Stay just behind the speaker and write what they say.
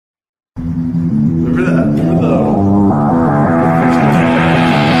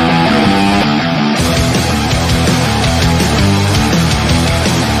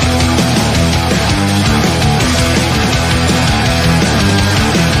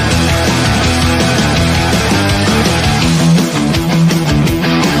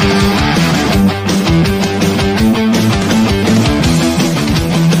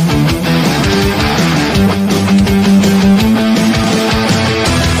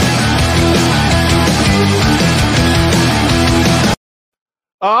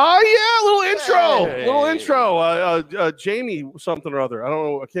Jamie something or other. I don't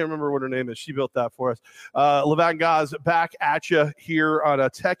know. I can't remember what her name is. She built that for us. Levan Gaz back at you here on a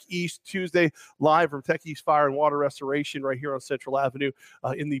Tech East Tuesday, live from Tech East Fire and Water Restoration right here on Central Avenue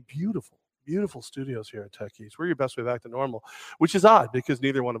in the beautiful studios here at Tech East. We're your best way back to normal, which is odd because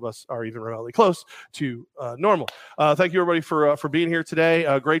neither one of us are even remotely close to normal. Thank you, everybody, for being here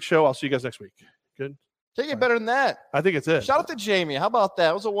today. Great show. I'll see you guys next week. Good. Take it better than that. I think it's it. Shout out to Jamie. How about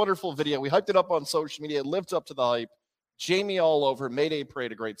that? It was a wonderful video. We hyped it up on social media. It lived up to the hype. Jamie all over. Mayday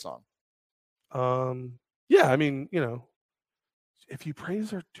Parade, a great song. Yeah, I mean, if you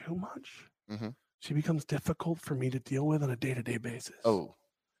praise her too much, she becomes difficult for me to deal with on a day-to-day basis. Oh.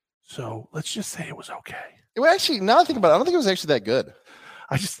 So let's just say it was okay. It was actually, now I think about it, I don't think it was actually that good.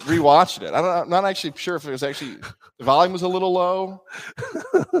 I just rewatched it. I'm not actually sure if it was actually, the volume was a little low.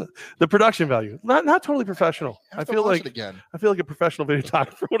 The production value, not totally professional. I feel like a professional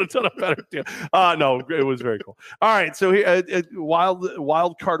videographer would have done a better deal. No, it was very cool. All right, so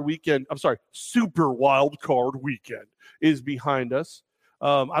wild card weekend. I'm sorry, super wild card weekend is behind us.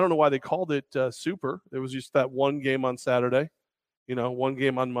 I don't know why they called it super. It was just that one game on Saturday. One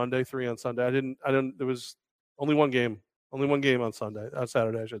game on Monday, 3 on Sunday. I didn't. There was only one game. Only one game on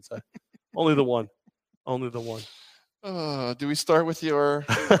Saturday, I should say. Only the one. Do we start with your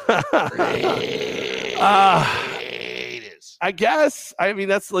I guess. I mean,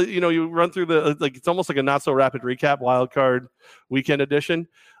 that's you run through the it's almost like a not so rapid recap. Wild card weekend edition.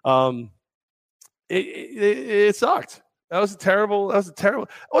 It sucked. That was a terrible. It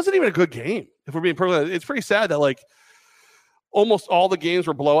wasn't even a good game. If we're being perfectly honest. It's pretty sad that almost all the games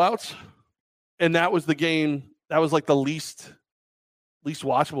were blowouts, and that was the game. That was the least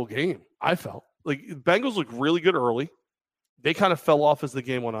watchable game. I felt Bengals looked really good early. They kind of fell off as the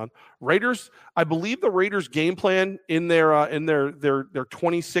game went on. Raiders, I believe the Raiders game plan in their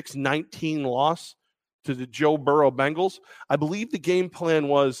 26-19 loss to the Joe Burrow Bengals, I believe the game plan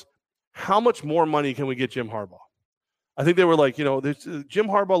was how much more money can we get Jim Harbaugh? I think they were Jim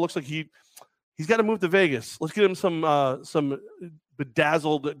Harbaugh looks like he's got to move to Vegas. Let's get him some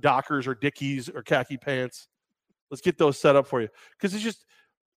bedazzled Dockers or Dickies or khaki pants. Let's get those set up for you. Because it's just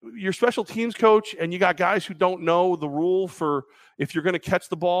your special teams coach, and you got guys who don't know the rule for if you're going to catch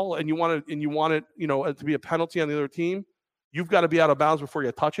the ball and you want it to be a penalty on the other team, you've got to be out of bounds before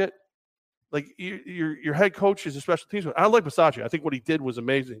you touch it. Your head coach is a special teams coach. I like Bisaccia. I think what he did was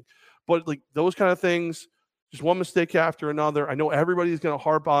amazing. But those kind of things, just one mistake after another. I know everybody's going to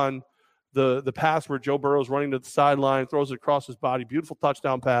harp on the pass where Joe Burrow's running to the sideline, throws it across his body, beautiful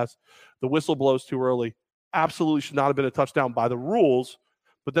touchdown pass. The whistle blows too early. Absolutely should not have been a touchdown by the rules.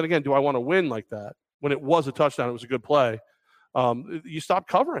 But then again, do I want to win like that? When it was a touchdown, it was a good play. You stop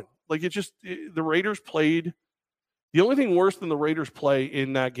covering. The Raiders played. The only thing worse than the Raiders play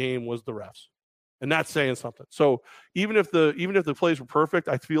in that game was the refs. And that's saying something. So even if the plays were perfect,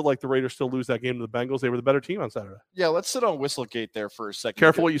 I feel like the Raiders still lose that game to the Bengals. They were the better team on Saturday. Yeah, let's sit on Whistlegate there for a second.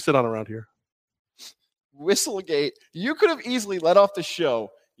 Careful what you sit on around here. Whistlegate. You could have easily let off the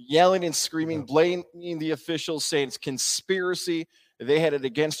show yelling and screaming, blaming the officials, saying it's conspiracy. They had it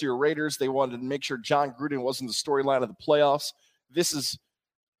against your Raiders. They wanted to make sure John Gruden wasn't the storyline of the playoffs. This is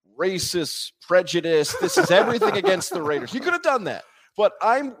racist, prejudice. This is everything against the Raiders. You could have done that. But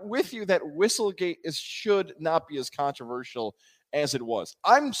I'm with you that Whistlegate should not be as controversial as it was.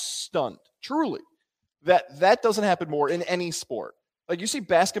 I'm stunned, truly, that doesn't happen more in any sport. You see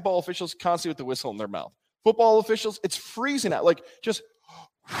basketball officials constantly with the whistle in their mouth. Football officials, it's freezing out.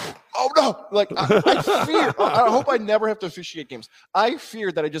 Oh no! I fear. I hope I never have to officiate games. I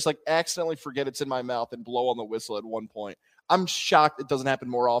fear that I just accidentally forget it's in my mouth and blow on the whistle at one point. I'm shocked it doesn't happen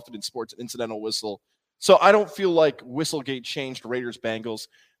more often in sports. An incidental whistle. So I don't feel like Whistlegate changed Raiders Bengals.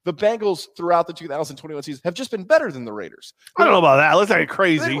 The Bengals throughout the 2021 season have just been better than the Raiders. I don't know about that. Let's not get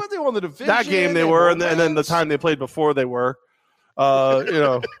crazy. They won the division. That game they were, and then the time they played before they were.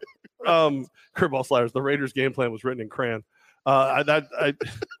 Curveball sliders. The Raiders game plan was written in crayon. I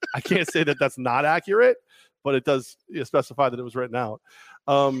can't say that that's not accurate, but it does specify that it was written out.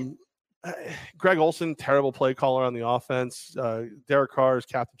 Greg Olsen, terrible play caller on the offense. Derek Carr is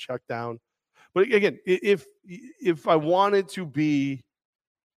captain check down. But again, if I wanted to be,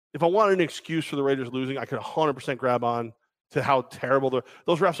 if I wanted an excuse for the Raiders losing, I could 100% grab on to how terrible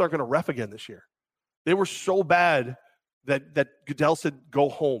those refs aren't going to ref again this year. They were so bad that Goodell said, "Go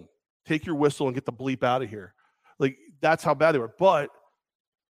home, take your whistle, and get the bleep out of here." Like, that's how bad they were. But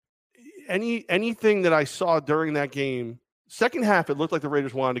anything that I saw during that game, second half, it looked like the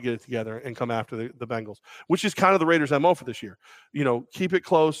Raiders wanted to get it together and come after the Bengals, which is kind of the Raiders' MO for this year. Keep it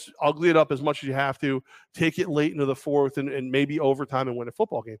close, ugly it up as much as you have to, take it late into the fourth and maybe overtime and win a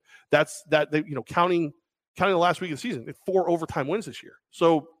football game. That's counting the last week of the season, 4 overtime wins this year.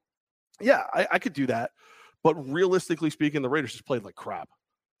 So, yeah, I could do that. But realistically speaking, the Raiders just played like crap.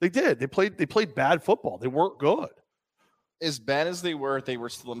 They did. They played bad football. They weren't good. As bad as they were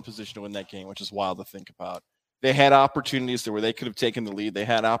still in position to win that game, which is wild to think about. They had opportunities where they could have taken the lead. They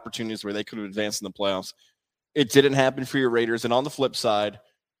had opportunities where they could have advanced in the playoffs. It didn't happen for your Raiders. And on the flip side,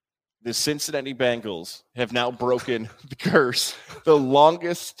 the Cincinnati Bengals have now broken the curse, the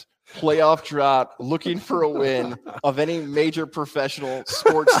longest playoff drought looking for a win of any major professional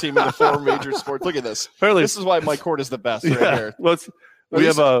sports team in the 4 major sports. Look at this. Apparently, this is why Mike Hort is the best right here. We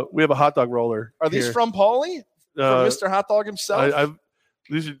have a hot dog roller. Are these from Paulie? From Mr. Hot Dog himself?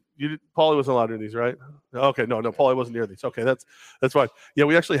 Paulie wasn't allowed in these, right? Okay, no, Paulie wasn't near these. Okay, that's fine. Yeah,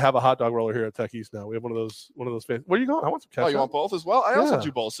 we actually have a hot dog roller here at Tech East now. We have one of those fans. Where are you going? I want some ketchup. Oh, you want both as well? I also do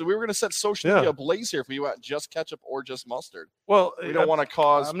both. So we were going to set social media ablaze here if we want just ketchup or just mustard. Well, we don't want to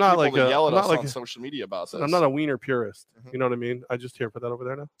cause people to yell at us on social media about this. I'm not a wiener purist. You know what I mean? I just put that over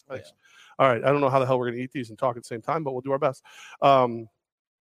there now. Thanks. All right, I don't know how the hell we're going to eat these and talk at the same time, but we'll do our best.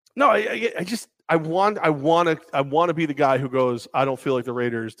 No, I want to be the guy who goes, I don't feel like the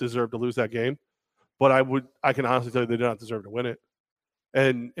Raiders deserve to lose that game, but I can honestly tell you they do not deserve to win it.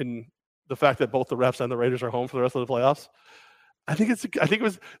 And the fact that both the refs and the Raiders are home for the rest of the playoffs, I think it's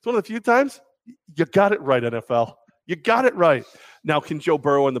one of the few times you got it right, NFL. You got it right. Now, can Joe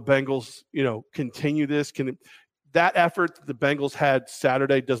Burrow and the Bengals, continue this? That effort that the Bengals had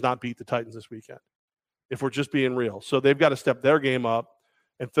Saturday does not beat the Titans this weekend, if we're just being real. So they've got to step their game up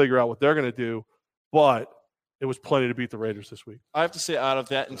and figure out what they're going to do. But it was plenty to beat the Raiders this week. I have to say, out of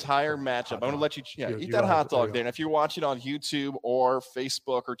that entire matchup, I'm going to let you eat that hot dog there. And if you're watching on YouTube or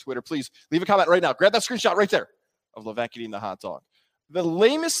Facebook or Twitter, please leave a comment right now. Grab that screenshot right there of Levack eating the hot dog. The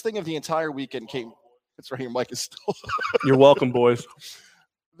lamest thing of the entire weekend came. It's right here. Mike is still. You're welcome, boys.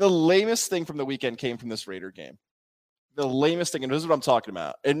 The lamest thing from the weekend came from this Raider game. The lamest thing, and this is what I'm talking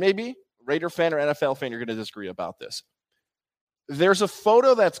about. And maybe Raider fan or NFL fan, you're going to disagree about this. There's a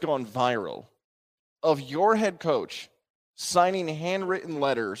photo that's gone viral of your head coach signing handwritten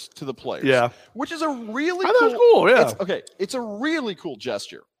letters to the players. Yeah. Which is a really cool. Yeah. It's a really cool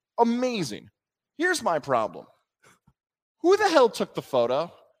gesture. Amazing. Here's my problem. Who the hell took the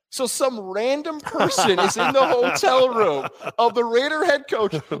photo? So some random person is in the hotel room of the Raider head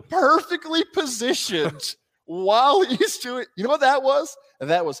coach, perfectly positioned while he's doing. You know what that was? And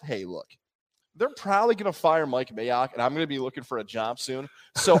that was, hey, look. They're probably going to fire Mike Mayock, and I'm going to be looking for a job soon.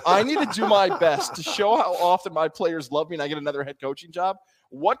 So I need to do my best to show how often my players love me and I get another head coaching job.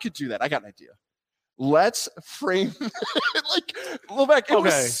 What could do that? I got an idea. Let's frame like Levack. It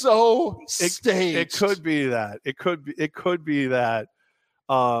was so staged. It could be that. It could be that.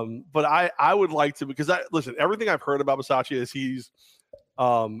 But I would like to, because listen, everything I've heard about Bisaccia is he's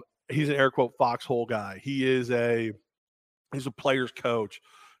an air quote foxhole guy. He's a player's coach.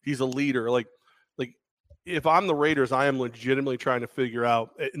 He's a leader. Like if I'm the Raiders, I am legitimately trying to figure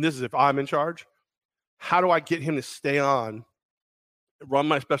out, and this is if I'm in charge, how do I get him to stay on, run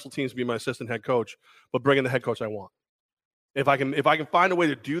my special teams, be my assistant head coach, but bring in the head coach I want. If I can find a way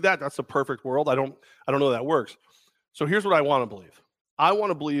to do that, that's the perfect world. I don't know that works. So here's what I want to believe. I want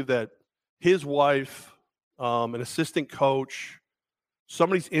to believe that his wife, an assistant coach,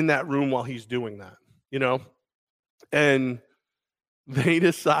 somebody's in that room while he's doing that, and they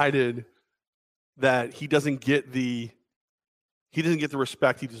decided that he doesn't get the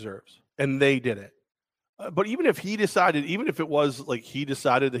respect he deserves, and they did it. But even if it was like he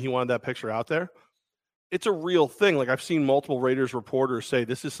decided that he wanted that picture out there, it's a real thing. Like I've seen multiple Raiders reporters say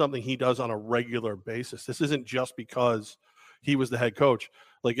this is something he does on a regular basis. This isn't just because he was the head coach.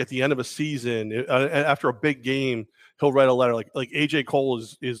 Like at the end of a season, after a big game, he'll write a letter. Like AJ Cole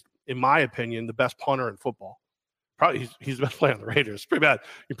is in my opinion the best punter in football. Probably he's the best player on the Raiders. It's pretty bad.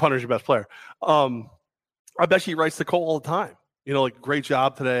 Your punter's your best player. I bet he writes to Cole all the time. Like great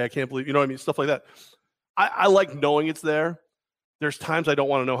job today. I can't believe, what I mean? Stuff like that. I like knowing it's there. There's times I don't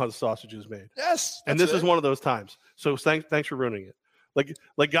want to know how the sausage is made. Yes. And this is one of those times. So thanks for ruining it.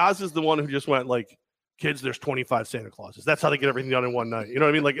 Like Gaz is the one who just went like, Kids, there's 25 Santa Clauses. That's how they get everything done in one night. You know what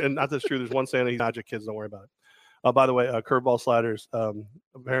I mean? Like, and not that's true. There's one Santa. He's magic. Kids, don't worry about it. By the way, Curveball Sliders,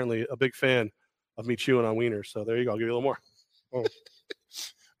 apparently a big fan of me chewing on wieners. So there you go. I'll give you a little more.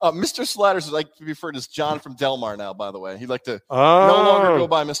 Oh. Mr. Sliders is like to be referred as John from Delmar now, by the way. He'd like to no longer go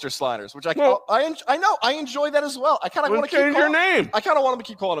by Mr. Sliders, which I know. I enjoy that as well. I kind of want to change your name. I kind of want to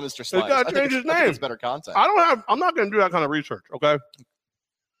keep calling him Mr. Sliders. Got to change his name. It's better content. I'm not going to do that kind of research, okay?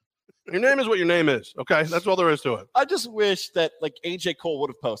 Your name is what your name is, okay? That's all there is to it. I just wish that like AJ Cole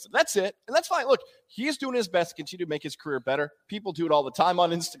would have posted. That's it. And that's fine. Look, he's doing his best to continue to make his career better. People do it all the time on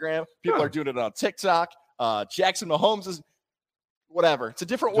Instagram. People are doing it on TikTok. Jackson Mahomes is whatever. It's a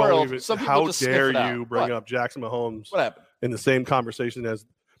different world. Some people how just dare you bring up Jackson Mahomes what happened? In the same conversation as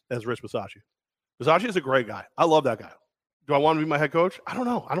Rich Bisaccia? Bisaccia is a great guy. I love that guy. Do I want to be my head coach? I don't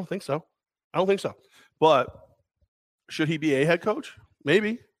know. I don't think so. But should he be a head coach?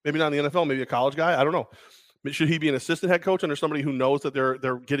 Maybe. Maybe not in the NFL, maybe a college guy. I don't know. Should he be an assistant head coach under somebody who knows that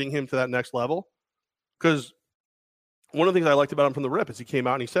they're getting him to that next level? Because one of the things I liked about him from the rip is he came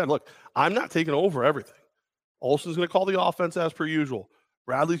out and he said, look, I'm not taking over everything. Olsen's going to call the offense as per usual.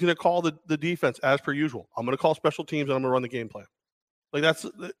 Bradley's going to call the defense as per usual. I'm going to call special teams and I'm going to run the game plan. Like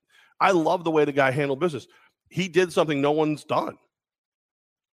I love the way the guy handled business. He did something no one's done.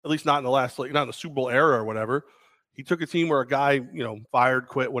 At least not in the last, not in the Super Bowl era or whatever. He took a team where a guy, fired,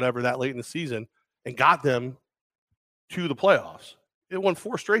 quit, whatever, that late in the season and got them to the playoffs. It won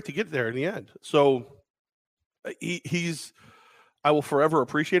 4 straight to get there in the end. So I will forever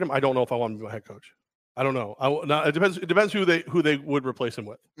appreciate him. I don't know if I want him to be my head coach. I don't know. It depends who they would replace him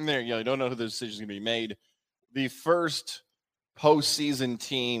with. There you go. You don't know who the decision is going to be made. The first postseason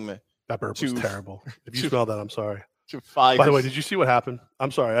team. That burp was terrible. If you smell that, I'm sorry. By the way, did you see what happened? I'm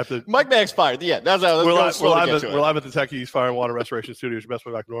sorry. Mike Mack's fired. Yeah, that's how we're live at the Techies Fire and Water Restoration Studios. Your best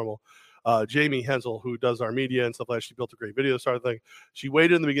way back to normal. Jamie Hensel, who does our media and stuff like that, she built a great video sort of thing. She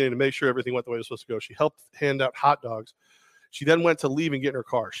waited in the beginning to make sure everything went the way it was supposed to go. She helped hand out hot dogs. She then went to leave and get in her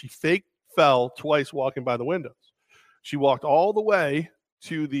car. She fell twice walking by the windows. She walked all the way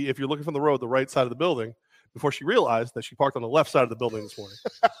to if you're looking from the road, the right side of the building, before she realized that she parked on the left side of the building this morning.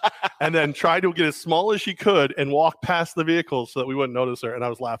 And then tried to get as small as she could and walk past the vehicles so that we wouldn't notice her. And I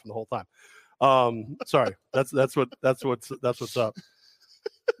was laughing the whole time. Sorry. That's what's up.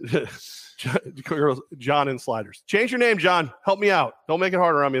 John in Sliders. Change your name, John. Help me out. Don't make it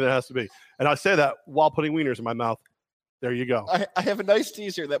harder on me than it has to be. And I say that while putting wieners in my mouth. There you go. I have a nice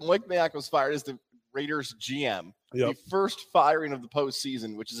teaser that Mike Mayock was fired as the Raiders GM. Yep. The first firing of the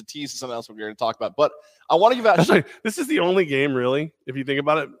postseason, which is a tease to something else we're going to talk about. But I want to give out. This is the only game, really, if you think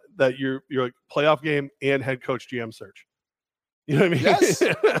about it, that you're like playoff game and head coach GM search. You know what I mean? Yes.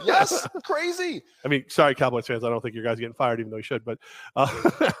 Yes. Crazy. I mean, sorry, Cowboys fans. I don't think your guys getting fired, even though you should. But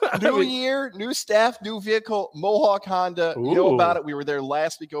new year, new staff, new vehicle, Mohawk Honda. Ooh. You know about it. We were there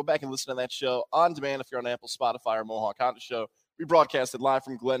last week. Go back and listen to that show on demand if you're on Apple, Spotify, or Mohawk Honda show. We broadcasted live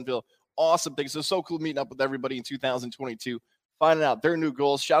from Glenville. Awesome things. It's so cool meeting up with everybody in 2022, finding out their new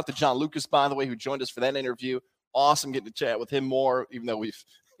goals. Shout out to John Lucas, by the way, who joined us for that interview. Awesome getting to chat with him more, even though we've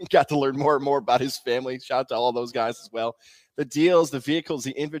got to learn more and more about his family. Shout out to all those guys as well. The deals, the vehicles,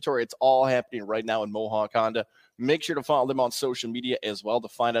 the inventory, it's all happening right now in Mohawk Honda. Make sure to follow them on social media as well to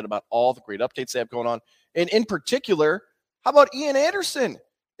find out about all the great updates they have going on. And in particular, how about Ian Anderson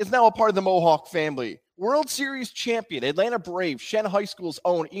is now a part of the Mohawk family. World Series champion, Atlanta Braves, Shen High School's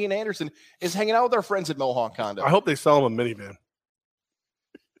own Ian Anderson is hanging out with our friends at Mohawk Honda. I hope they sell him a minivan.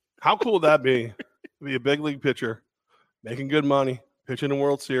 How cool would that be? Be a big league pitcher, making good money, pitching in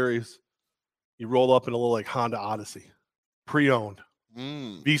World Series. You roll up in a little like Honda Odyssey, pre-owned,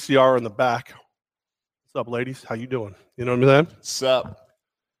 VCR in the back. What's up, ladies? How you doing? You know what I'm saying? What's up?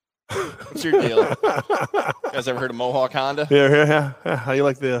 What's your deal? You guys ever heard of Mohawk Honda? Yeah. How you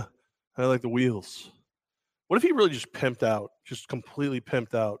like the wheels? What if he really just completely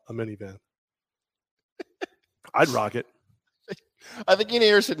pimped out a minivan? I'd rock it. I think Ian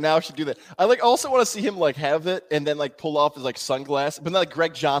Anderson now should do that. I also want to see him have it and then pull off his sunglasses, but then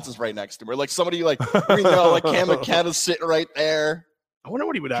Greg Johnson's right next to him, or somebody Cam McKenna's sitting right there. I wonder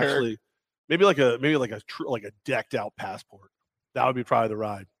what he would actually maybe a decked out Passport. That would be probably the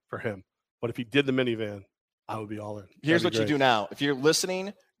ride for him. But if he did the minivan, I would be all in. Here's what you do now. If you're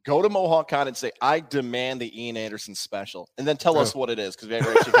listening, go to Mohawk Honda and say, I demand the Ian Anderson special. And then tell us what it is, because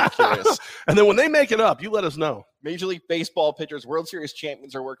we're actually curious. And then when they make it up, you let us know. Major League Baseball pitchers, World Series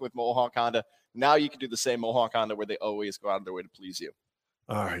champions are working with Mohawk Honda. Now you can do the same Mohawk Honda where they always go out of their way to please you.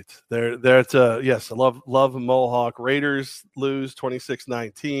 All right. Yes, I love Mohawk. Raiders lose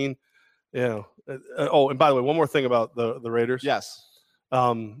 26-19. And by the way, one more thing about the Raiders. Yes.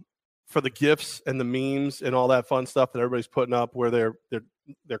 for the gifs and the memes and all that fun stuff that everybody's putting up, where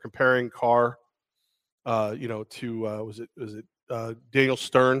they're comparing Carr, to was it Daniel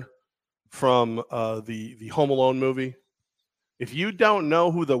Stern from the Home Alone movie. If you don't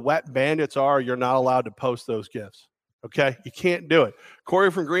know who the Wet Bandits are, you're not allowed to post those gifs. Okay, you can't do it. Corey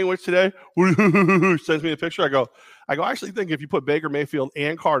from Greenwich today sends me a picture. I go. I actually think if you put Baker Mayfield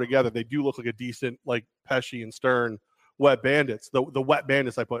and Carr together, they do look like a decent, like Pesci and Stern Wet Bandits. The Wet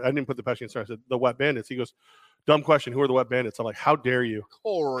Bandits I didn't put the Pesci and Stern. I said the Wet Bandits. He goes, dumb question. Who are the Wet Bandits? I'm like, how dare you?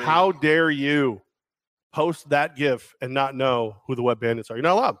 Corey. How dare you post that GIF and not know who the Wet Bandits are? You're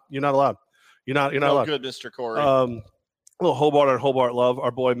not allowed. You're not allowed. You're not allowed. Good, Mr. Corey. A little Hobart on Hobart love.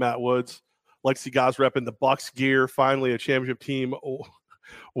 Our boy Matt Woods. Lexi Goss repping the Bucks gear. Finally, a championship team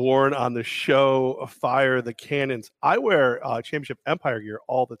worn on the show. Fire the Cannons. I wear championship Empire gear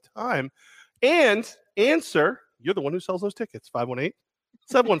all the time. And sir, you're the one who sells those tickets.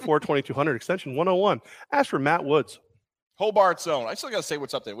 518-714-2200, extension 101. Ask for Matt Woods. Hobart's own. I still got to say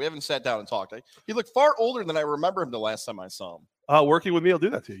what's up there. We haven't sat down and talked. He looked far older than I remember him the last time I saw him. Working with me will do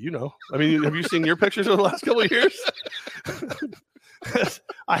that to you. You know. I mean, have you seen your pictures over the last couple of years?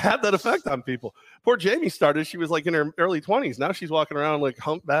 I have that effect on people. Poor Jamie started. She was like in her early 20s. Now she's walking around like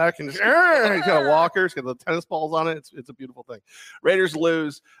humpback and she's got a walker. She's got the tennis balls on it. It's a beautiful thing. Raiders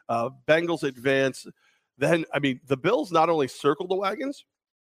lose. Bengals advance. Then, I mean, the Bills not only circled the wagons,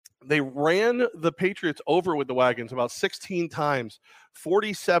 they ran the Patriots over with the wagons about 16 times,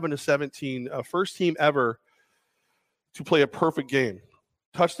 47-17. First team ever to play a perfect game.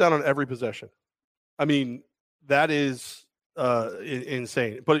 Touchdown on every possession. I mean, that is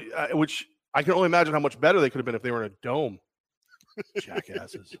insane. But which I can only imagine how much better they could have been if they were in a dome.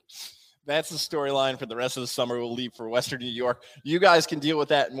 Jackasses. That's the storyline for the rest of the summer. We'll leave for Western New York. You guys can deal with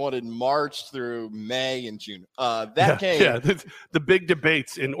that in March through May and June. Game. Yeah, the big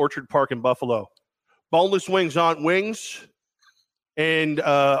debates in Orchard Park in Buffalo. Boneless wings aren't wings. And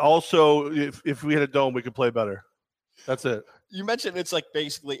also, if we had a dome, we could play better. That's it. You mentioned it's like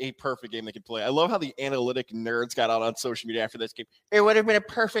basically a perfect game they could play. I love how the analytic nerds got out on social media after this game. It would have been a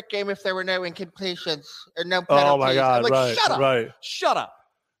perfect game if there were no incompletions or no penalties. Oh, my God. Like, right. Shut up. Right. Shut up.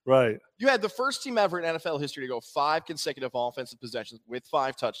 Right. You had the first team ever in NFL history to go 5 consecutive offensive possessions with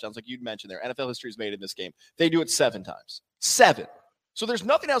 5 touchdowns, like you'd mentioned there. NFL history is made in this game. They do it 7 times. 7. So there's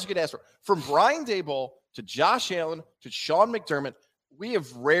nothing else you could ask for. From Brian Daboll to Josh Allen to Sean McDermott, we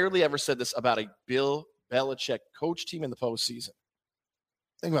have rarely ever said this about a Bill Belichick coach team in the postseason.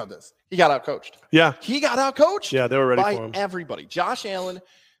 Think about this. He got out-coached. Yeah. He got out-coached. Yeah, they were ready by for him. Everybody. Josh Allen,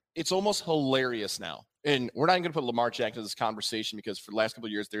 it's almost hilarious now. And we're not even going to put Lamar Jackson in this conversation because for the last couple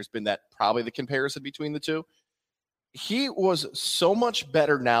of years, there's been that probably the comparison between the two. He was so much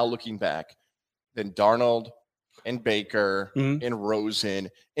better now looking back than Darnold and Baker and Rosen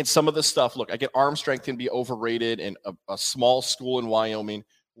and some of the stuff. Look, I get arm strength can be overrated in a small school in Wyoming.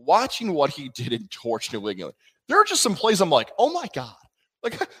 Watching what he did in Torch, New England, there are just some plays I'm like, oh my God.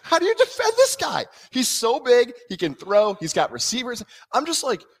 Like, how do you defend this guy? He's so big. He can throw. He's got receivers. I'm just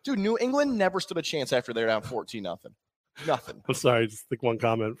like, dude, New England never stood a chance after they're down 14-0. Nothing. I'm sorry. Just think one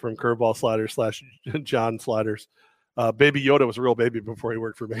comment from Curveball Sliders / John Sliders. Baby Yoda was a real baby before he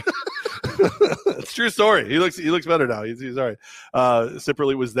worked for me. It's a true story. He looks better now. He's all right.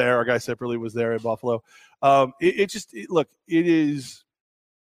 Sipperly was there. Our guy Sipperly was there at Buffalo.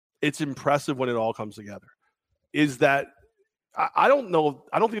 It's impressive when it all comes together. Is that I don't know.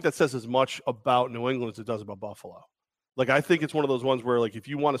 I don't think that says as much about New England as it does about Buffalo. Like, I think it's one of those ones where, like, if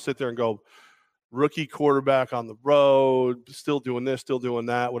you want to sit there and go rookie quarterback on the road, still doing this, still doing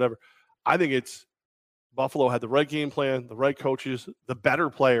that, whatever. I think it's Buffalo had the right game plan, the right coaches, the better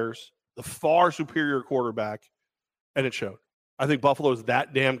players, the far superior quarterback, and it showed. I think Buffalo is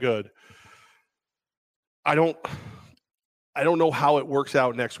that damn good. I don't know how it works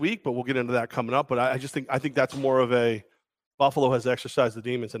out next week, but we'll get into that coming up. But I think that's more of a Buffalo has exercised the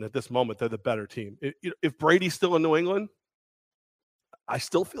demons, and at this moment, they're the better team. If Brady's still in New England, I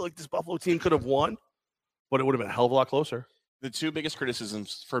still feel like this Buffalo team could have won, but it would have been a hell of a lot closer. The two biggest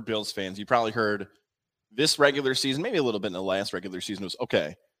criticisms for Bills fans, you probably heard this regular season, maybe a little bit in the last regular season, was,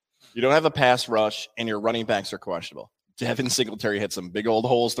 okay, you don't have a pass rush, and your running backs are questionable. Devin Singletary had some big old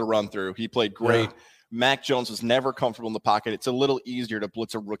holes to run through. He played great. Yeah. Mac Jones was never comfortable in the pocket. It's a little easier to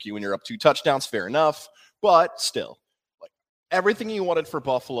blitz a rookie when you're up 2 touchdowns, fair enough, but still. Everything you wanted for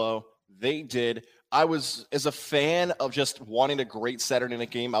Buffalo, they did. I was, as a fan of just wanting a great Saturday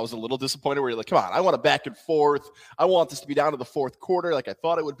night game, I was a little disappointed where you're like, come on, I want a back and forth. I want this to be down to the fourth quarter like I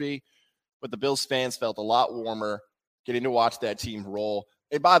thought it would be. But the Bills fans felt a lot warmer getting to watch that team roll.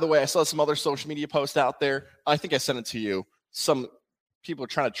 And by the way, I saw some other social media posts out there. I think I sent it to you. Some people are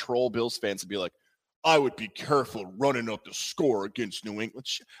trying to troll Bills fans and be like, I would be careful running up the score against New England.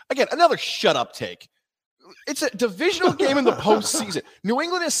 Again, another shut up take. It's a divisional game in the postseason. New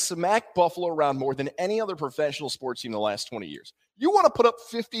England has smacked Buffalo around more than any other professional sports team in the last 20 years. You want to put up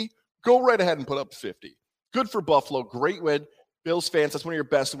 50? Go right ahead and put up 50. Good for Buffalo. Great win. Bills fans, that's one of your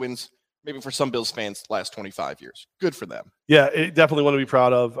best wins, maybe for some Bills fans, last 25 years. Good for them. Yeah, definitely want to be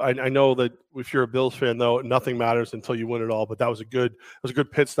proud of. I know that if you're a Bills fan, though, nothing matters until you win it all. But that was a good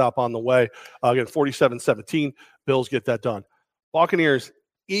pit stop on the way. Again, 47-17, Bills get that done. Buccaneers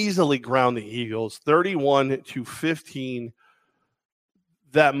easily ground the Eagles, 31-15.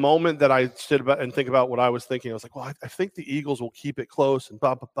 That moment that I stood about and think about what I was thinking, I was like, well, I think the Eagles will keep it close and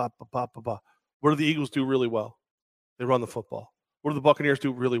blah, blah, blah, blah, blah, blah. What do the Eagles do really well? They run the football. What do the Buccaneers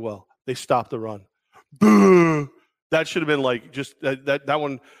do really well? They stop the run. Boo! That should have been like just that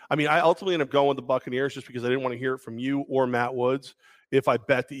one. I mean, I ultimately ended up going with the Buccaneers just because I didn't want to hear it from you or Matt Woods if I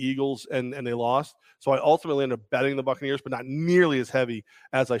bet the Eagles and they lost. So I ultimately ended up betting the Buccaneers, but not nearly as heavy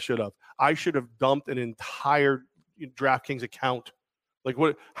as I should have. I should have dumped an entire DraftKings account. Like,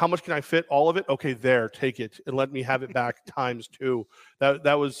 what? How much can I fit? All of it? Okay, there, take it and let me have it back times 2.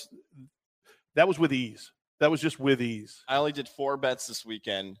 That was with ease. That was just with ease. I only did 4 bets this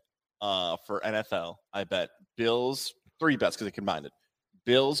weekend for NFL. I bet Bills, 3 bets because I combined it.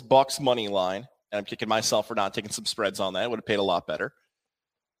 Bills, Bucks money line, and I'm kicking myself for not taking some spreads on that. Would have paid a lot better.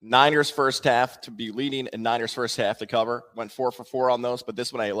 Niners first half to be leading and Niners first half to cover. Went 4 for 4 on those, but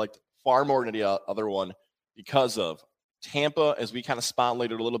this one I liked far more than the other one because of Tampa, as we kind of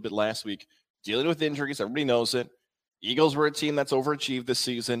spotlighted a little bit last week, dealing with injuries. Everybody knows it. Eagles were a team that's overachieved this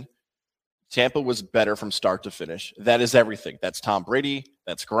season. Tampa was better from start to finish. That is everything. That's Tom Brady.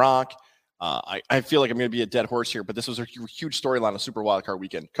 That's Gronk. I feel like I'm going to be a dead horse here, but this was a huge storyline of Super Wildcard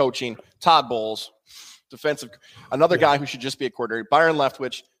Weekend. Coaching, Todd Bowles, defensive, another guy who should just be a coordinator. Byron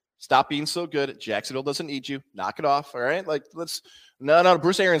Leftwich, stop being so good. Jacksonville doesn't need you. Knock it off, all right? Like, No,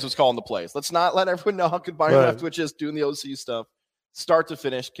 Bruce Arians was calling the plays. Let's not let everyone know how good Byron Leftwich is doing the OC stuff. Start to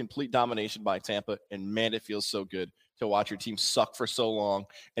finish, complete domination by Tampa, and man, it feels so good to watch your team suck for so long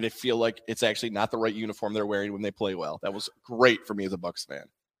and it feel like it's actually not the right uniform they're wearing when they play well. That was great for me as a Bucs fan.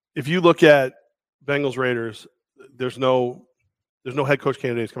 If you look at Bengals Raiders, there's no head coach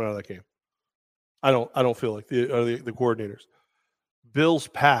candidates coming out of that game. I don't feel like the coordinators. Bills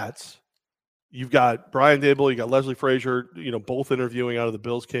Pats. You've got Brian Dable, you got Leslie Frazier, both interviewing out of the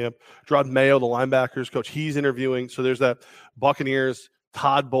Bills camp. Gerard Mayo, the linebackers coach, he's interviewing. So there's that. Buccaneers,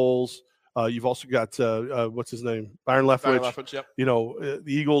 Todd Bowles. You've also got what's his name, Byron Leftwich. Yep.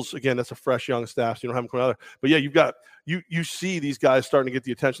 The Eagles again. That's a fresh young staff. So you don't have them coming out there. But yeah, you've got you see these guys starting to get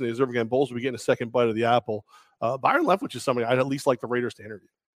the attention they deserve again. Bowles will be getting a second bite of the apple. Byron Leftwich is somebody I'd at least like the Raiders to interview.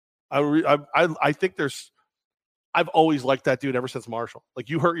 I think there's. I've always liked that dude ever since Marshall. Like,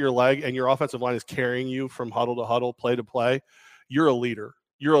 you hurt your leg and your offensive line is carrying you from huddle to huddle, play to play. You're a leader.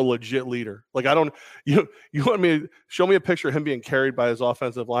 You're a legit leader. Like, you want me to show me a picture of him being carried by his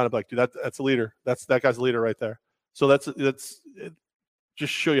offensive line. I'm like, dude, that's a leader. That guy's a leader right there. So that's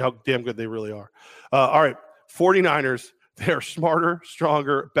just show you how damn good they really are. All right. 49ers. They're smarter,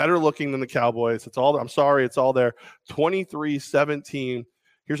 stronger, better looking than the Cowboys. It's all there. 23-17.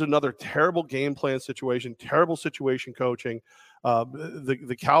 Here's another terrible game plan situation, terrible situation coaching.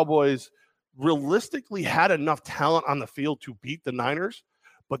 The Cowboys realistically had enough talent on the field to beat the Niners,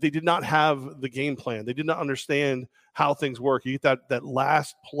 but they did not have the game plan. They did not understand how things work. You get that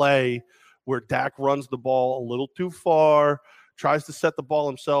last play where Dak runs the ball a little too far, tries to set the ball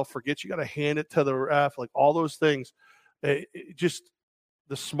himself, forgets you got to hand it to the ref, like all those things. Just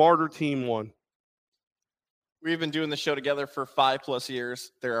the smarter team won. We've been doing the show together for 5+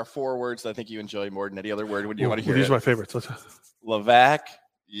 years. There are 4 words that I think you enjoy more than any other word. Would you want to hear? These are my favorites. Levac,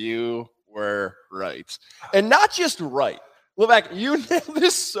 you were right. And not just right. Levac, you nailed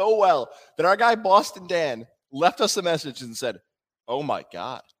this so well that our guy Boston Dan left us a message and said, oh my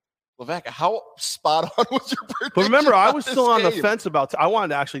God, Levac, how spot on was your prediction? But remember, I was still on the fence I wanted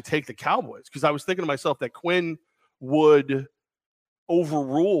to actually take the Cowboys because I was thinking to myself that Quinn would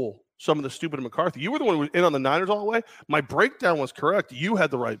overrule some of the stupid McCarthy. You were the one who was in on the Niners all the way. My breakdown was correct. You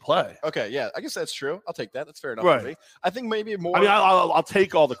had the right play. Okay, yeah, I guess that's true. I'll take that. That's fair enough right. for me. I think maybe more. I mean, I'll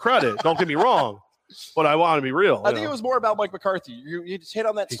take all the credit. Don't get me wrong, but I want to be real. I think it was more about Mike McCarthy. You just hit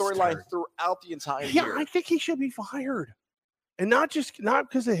on that storyline throughout the entire year. I think he should be fired, and not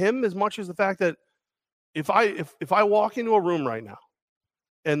because of him as much as the fact that if I walk into a room right now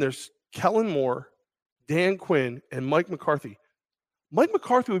and there's Kellen Moore, Dan Quinn, and Mike McCarthy. Mike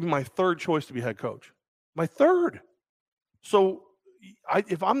McCarthy would be my 3rd choice to be head coach. My 3rd. So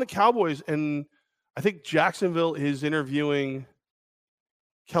if I'm the Cowboys and I think Jacksonville is interviewing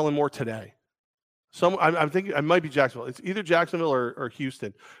Kellen Moore today. I'm thinking it might be Jacksonville. It's either Jacksonville or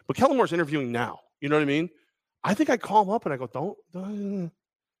Houston. But Kellen Moore's interviewing now. You know what I mean? I think I call him up and I go, don't remember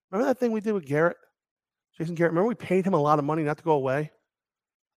that thing we did with Garrett? Jason Garrett, remember we paid him a lot of money not to go away?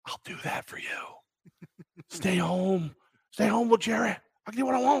 I'll do that for you. Stay home. Stay home with Jarrett. I can do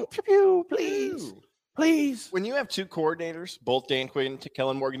what I want. Pew, pew, please. Please. When you have two coordinators, both Dan Quinn and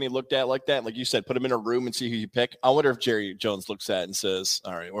Kellen Moore getting looked at like that, like you said, put them in a room and see who you pick. I wonder if Jerry Jones looks at it and says,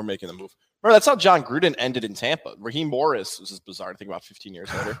 all right, we're making the move. Remember, that's how John Gruden ended in Tampa. Raheem Morris, this is bizarre to think about 15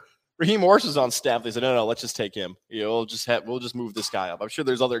 years later. Raheem Morris was on staff. They said, no, let's just take him. We'll just move this guy up. I'm sure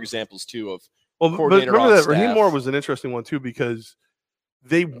there's other examples, too, of coordinator remember that staff. Raheem Moore was an interesting one, too, because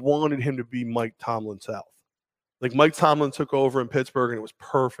they wanted him to be Mike Tomlin South. Like, Mike Tomlin took over in Pittsburgh, and it was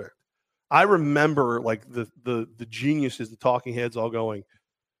perfect. I remember, like, the geniuses, the talking heads all going,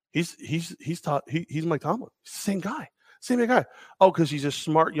 he's Mike Tomlin. He's the same guy. Same guy. Oh, because he's a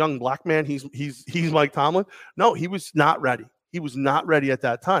smart young black man. He's Mike Tomlin. No, he was not ready. He was not ready at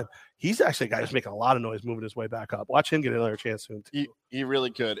that time. He's actually a guy who's making a lot of noise moving his way back up. Watch him get another chance soon, too. He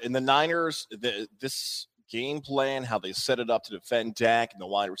really could. And the Niners, this game plan, how they set it up to defend Dak and the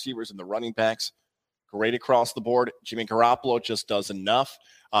wide receivers and the running backs, great across the board. Jimmy Garoppolo just does enough.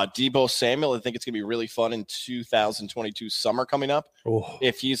 Deebo Samuel, I think it's going to be really fun in 2022 summer coming up. Oh.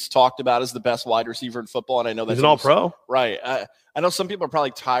 If he's talked about as the best wide receiver in football, and I know that's he's an all-pro. Right. I know some people are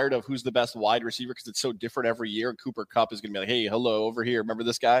probably tired of who's the best wide receiver because it's so different every year. Cooper Kupp is going to be like, hey, hello, over here. Remember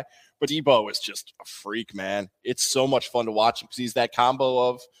this guy? But Deebo is just a freak, man. It's so much fun to watch him because he's that combo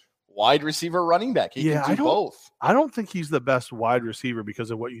of wide receiver, running back. He can do both. I don't think he's the best wide receiver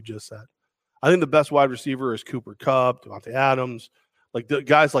because of what you just said. I think the best wide receiver is Cooper Kupp, Devontae Adams, like the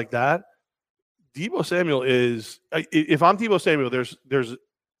guys like that. Deebo Samuel is – if I'm Deebo Samuel, there's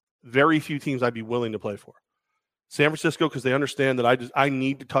very few teams I'd be willing to play for. San Francisco, because they understand that I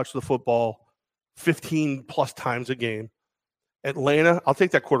need to touch the football 15-plus times a game. Atlanta, I'll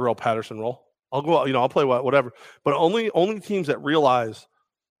take that Cordarrelle Patterson role. I'll go, I'll play whatever. But only teams that realize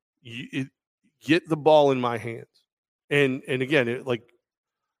get the ball in my hands. And again,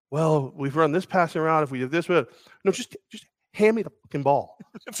 we've run this passing around. If we have this, no, just hand me the fucking ball.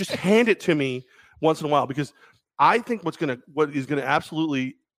 Just hand it to me once in a while, because I think what is gonna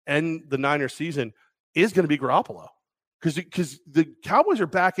absolutely end the Niners season is going to be Garoppolo, because the Cowboys are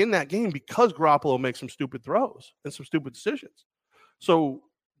back in that game because Garoppolo makes some stupid throws and some stupid decisions. So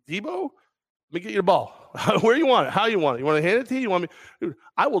Deebo, let me get you the ball. Where you want it, how you want it. You want to hand it to you? You want me? Dude,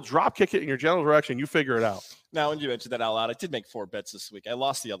 I will drop kick it in your general direction. You figure it out. Now, when you mentioned that out loud, I did make 4 bets this week. I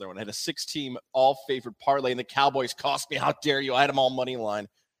lost the other one. I had a 6-team all-favored parlay, and the Cowboys cost me. How dare you? I had them all money line,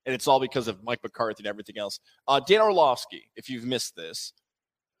 and it's all because of Mike McCarthy and everything else. Dan Orlovsky, if you've missed this,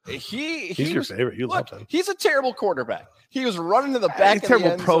 he's your favorite. You love him. He's a terrible quarterback. He was running to the back of the end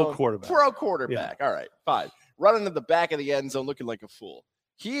zone. Pro quarterback. Yeah. All right, fine. Running to the back of the end zone looking like a fool.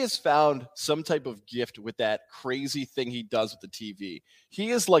 He has found some type of gift with that crazy thing he does with the TV.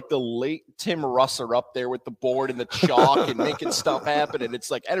 He is like the late Tim Russer up there with the board and the chalk and making stuff happen, and it's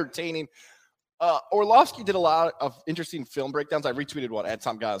like entertaining. Orlovsky did a lot of interesting film breakdowns. I retweeted one at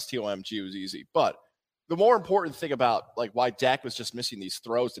Tom Gaz, TOMG was easy. But the more important thing about why Dak was just missing these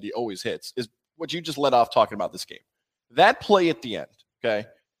throws that he always hits is what you just let off talking about this game. That play at the end, okay?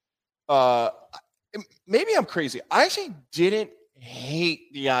 Maybe I'm crazy. I actually didn't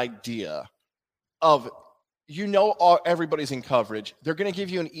hate the idea of, everybody's in coverage. They're going to give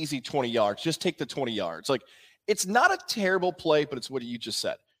you an easy 20 yards. Just take the 20 yards. It's not a terrible play, but it's what you just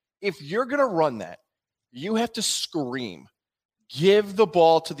said. If you're going to run that, you have to scream. Give the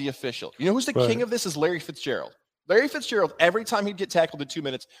ball to the official. You know who's the king of this is Larry Fitzgerald. Larry Fitzgerald, every time he'd get tackled in 2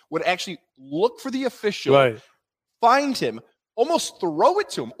 minutes, would actually look for the official, find him, almost throw it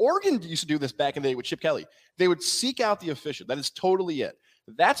to him. Oregon used to do this back in the day with Chip Kelly. They would seek out the official. That is totally it.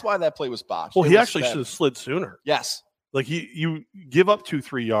 That's why that play was botched. Well, he actually should have slid sooner. Yes. You give up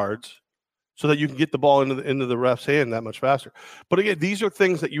 2-3 yards so that you can get the ball into the ref's hand that much faster. But again, these are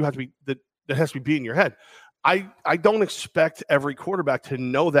things that you have to be that has to be in your head. I don't expect every quarterback to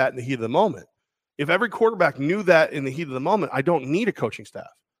know that in the heat of the moment. If every quarterback knew that in the heat of the moment, I don't need a coaching staff.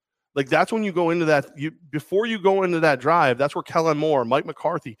 That's when you go into that. Before you go into that drive, that's where Kellen Moore, Mike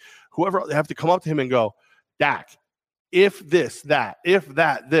McCarthy, whoever, they have to come up to him and go, Dak, if this, that, if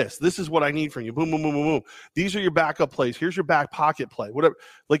that, this is what I need from you. Boom, boom, boom, boom, boom. These are your backup plays. Here's your back pocket play. Whatever.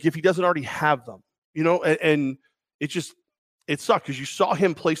 If he doesn't already have them, and it sucked because you saw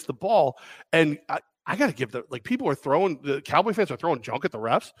him place the ball, and I got to give people are the Cowboy fans are throwing junk at the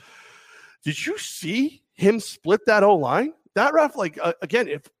refs. Did you see him split that O-line? That ref, again,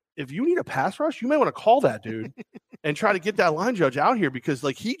 if you need a pass rush, you may want to call that dude and try to get that line judge out here because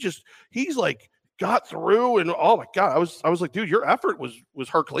like he's like got through and oh my God, I was like, dude, your effort was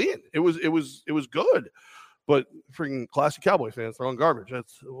Herculean. It was good. But freaking classic Cowboy fans throwing garbage.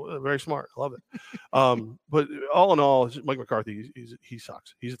 That's very smart. I love it. But all in all, Mike McCarthy, he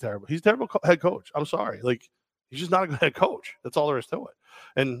sucks. He's a terrible head coach. I'm sorry. Like, he's just not a good head coach. That's all there is to it.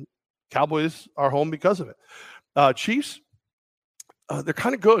 And Cowboys are home because of it. Chiefs, they're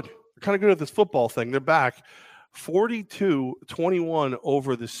kind of good. They're kind of good at this football thing. They're back 42-21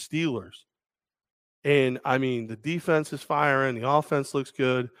 over the Steelers. And, I mean, the defense is firing. The offense looks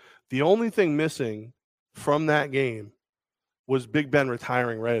good. The only thing missing from that game was Big Ben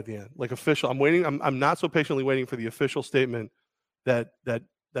retiring right at the end. Like official, I'm waiting. I'm not so patiently waiting for the official statement that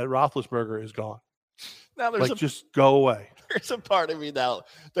Roethlisberger is gone. Now there's like just go away. There's a part of me now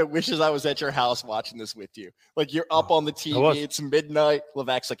that wishes I was at your house watching this with you. Like you're up on the TV, it's midnight.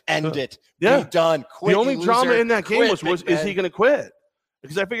 Levac's like, end it. Be done. Quit. The only drama in that game was is he going to quit?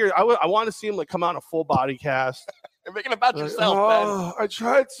 Because I figured I want to see him like come out in a full body cast. You're making about yourself, man. I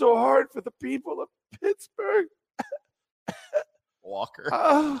tried so hard for the people of Pittsburgh.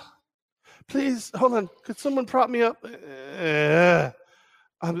 Walker. Please, hold on. Could someone prop me up? I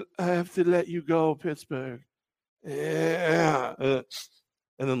have to let you go, Pittsburgh. And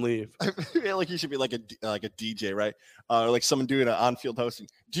then leave. I feel like you should be like a DJ, right? Or like someone doing an on-field hosting.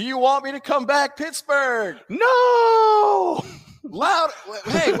 Do you want me to come back, Pittsburgh? No. Loud.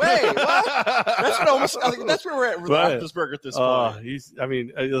 Hey, wait. What? That's what almost. I think that's where we're at with Roethlisberger at this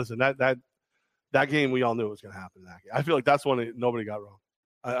point. Listen, that game we all knew it was going to happen. That game. I feel like that's one nobody got wrong.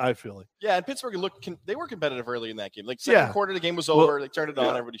 I feel like. Yeah, and Pittsburgh they were competitive early in that game. Like second quarter, the game was over. They turned it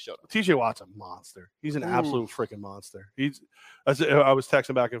on. Everybody showed up. TJ Watt's a monster. He's an absolute freaking monster. I was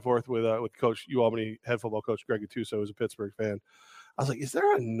texting back and forth with Coach UAlbany head football coach Greg Gattuso, who's a Pittsburgh fan. I was like, is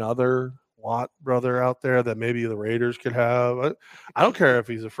there another Watt brother out there that maybe the Raiders could have? I don't care if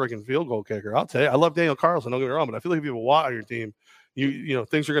he's a freaking field goal kicker. I'll tell you, I love Daniel Carlson. Don't get me wrong, but I feel like if you have a Watt on your team, you know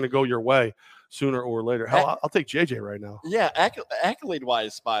things are going to go your way sooner or later. Hell, I'll take JJ right now. Yeah,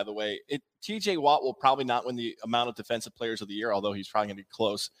 accolade-wise, by the way, TJ Watt will probably not win the amount of defensive players of the year, although he's probably going to be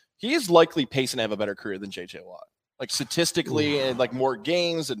close. He is likely pacing to have a better career than JJ Watt. Like statistically and like more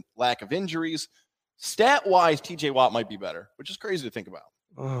games and lack of injuries. Stat-wise, TJ Watt might be better, which is crazy to think about.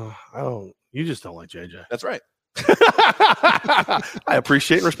 You just don't like JJ. That's right. I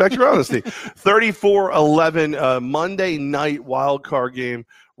appreciate and respect your honesty. 34-11 Monday night wild card game.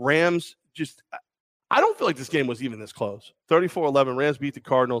 Rams I don't feel like this game was even this close. 34-11 Rams beat the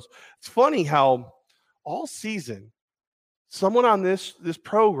Cardinals. It's funny how all season someone on this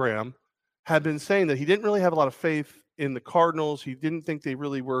program had been saying that he didn't really have a lot of faith in the Cardinals. He didn't think they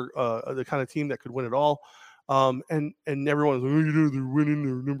really were the kind of team that could win it all. And everyone was like, they're winning,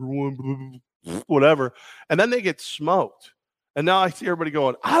 they're number one, blah, blah, blah, whatever. And then they get smoked. And now I see everybody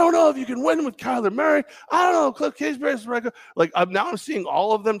going, I don't know if you can win with Kyler Murray. I don't know, Cliff Kingsbury's record. Like I'm seeing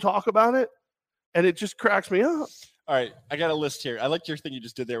all of them talk about it, and it just cracks me up. All right, I got a list here. I like your thing you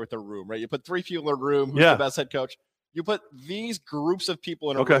just did there with the room, right? You put three people in a room. Who's the best head coach? You put these groups of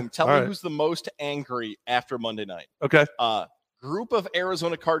people in a room. Tell me who's the most angry after Monday night. Okay. Group of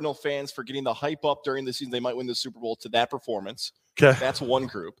Arizona Cardinal fans for getting the hype up during the season they might win the Super Bowl to that performance. Okay. That's one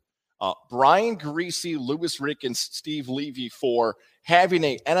group. Brian Greasy, Louis Rick, and Steve Levy for having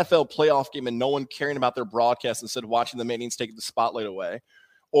an NFL playoff game and no one caring about their broadcast instead of watching the Mannings taking the spotlight away.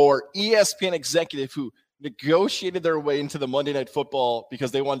 Or ESPN executive who negotiated their way into the Monday Night Football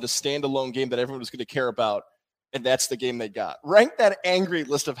because they wanted a standalone game that everyone was going to care about, and that's the game they got. Rank that angry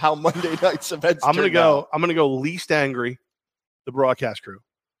list of how Monday night's events. I'm going to go least angry, the broadcast crew,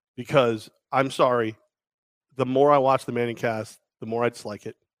 because I'm sorry, the more I watch the Manning cast, the more I dislike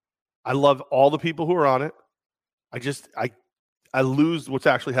it. I love all the people who are on it. I lose what's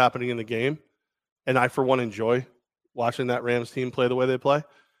actually happening in the game, and I for one enjoy watching that Rams team play the way they play.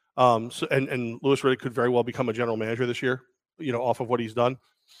 And Louis Riddick could very well become a general manager this year, off of what he's done.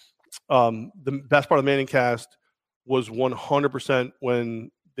 The best part of the Manning cast was 100% when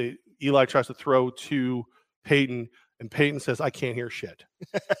Eli tries to throw to Peyton, and Peyton says, "I can't hear shit."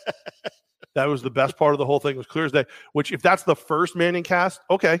 That was the best part of the whole thing. It was clear as day, which if that's the first Manning cast,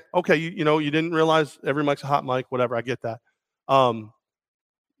 okay. You didn't realize every mic's a hot mic, whatever. I get that.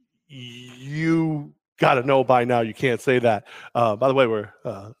 You got to know by now you can't say that. By the way, we're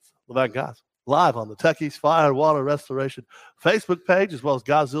Levac Goss live on the Techies Fire and Water Restoration Facebook page, as well as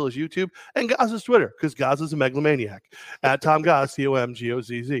Godzilla's YouTube and Goz's Twitter, because Goz is a megalomaniac at Tom Goz,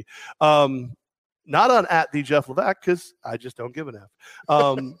 TOMGOZZ. Not on at the Jeff Levac, because I just don't give an F.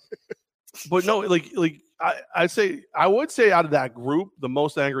 But no, I would say out of that group, the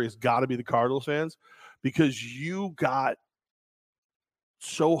most angry has got to be the Cardinals fans, because you got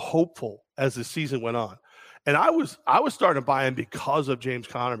so hopeful as the season went on. And I was starting to buy in because of James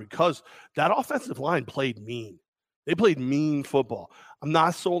Conner, because that offensive line played mean. They played mean football. I'm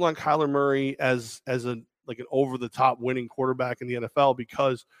not sold on Kyler Murray as an over-the-top winning quarterback in the NFL,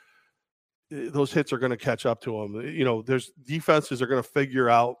 because those hits are going to catch up to him. There's defenses are going to figure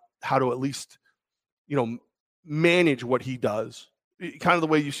out how to at least, manage what he does. Kind of the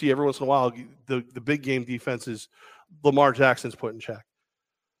way you see every once in a while, the big game defenses Lamar Jackson's put in check.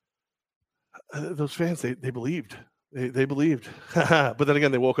 Those fans, they believed. They believed. But then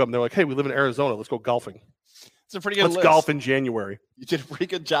again, they woke up and they're like, hey, we live in Arizona. Let's go golfing. It's a pretty good list. Let's golf in January. You did a pretty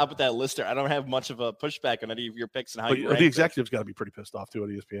good job with that list there. I don't have much of a pushback on any of your picks and how you rank the executives got to be pretty pissed off too at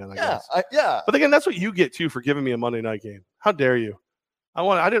ESPN, I guess. Yeah. But again, that's what you get too for giving me a Monday night game. How dare you? I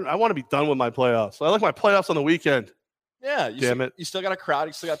want to be done with my playoffs. I like my playoffs on the weekend. Yeah. Damn it. You still got a crowd.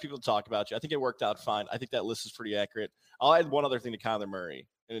 You still got people to talk about you. I think it worked out fine. I think that list is pretty accurate. I'll add one other thing to Kyler Murray.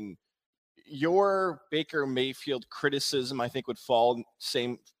 And your Baker Mayfield criticism, I think, would fall the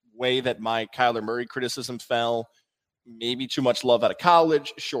same way that my Kyler Murray criticism fell. Maybe too much love out of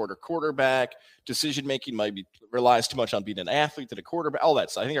college, shorter quarterback, decision-making relies too much on being an athlete than a quarterback, all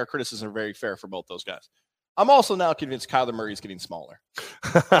that stuff. I think our criticisms are very fair for both those guys. I'm also now convinced Kyler Murray is getting smaller.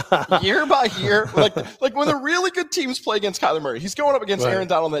 Year by year, like when the really good teams play against Kyler Murray, he's going up against Aaron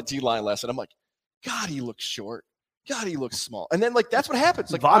Donald on that D-line last, and I'm like, God, he looks short. God, he looks small. And then, that's what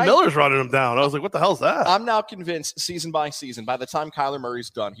happens. Von Miller's running him down. I was like, what the hell is that? I'm now convinced season by season, by the time Kyler Murray's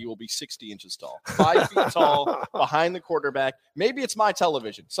done, he will be 60 inches tall, 5 feet tall, behind the quarterback. Maybe it's my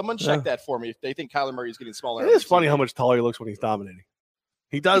television. Someone check that for me if they think Kyler Murray's getting smaller. It is funny how much taller he looks when he's dominating.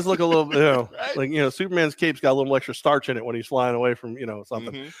 He does look a little, right? Superman's cape's got a little extra starch in it when he's flying away from,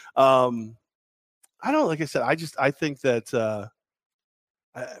 something. Mm-hmm. I don't, like I said, I think that,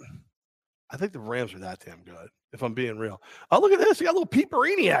 I think the Rams are that damn good, if I'm being real. Oh, look at this. You got a little Pete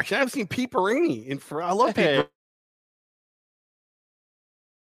Perini action. I haven't seen Pete Perini in for. I love Pete.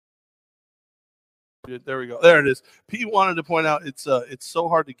 There we go. There it is. Pete wanted to point out it's so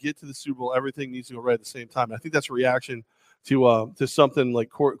hard to get to the Super Bowl. Everything needs to go right at the same time. And I think that's a reaction to something like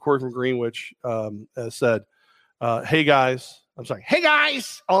Corey from Greenwich said. Hey guys. I'm sorry. Hey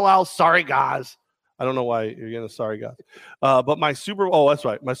guys. Oh well, sorry guys. I don't know why you're getting a sorry guys. But my Super Bowl, that's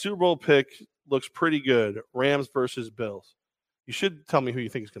right. My Super Bowl pick looks pretty good. Rams versus Bills. You should tell me who you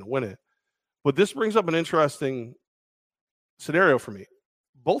think is going to win it. But this brings up an interesting scenario for me.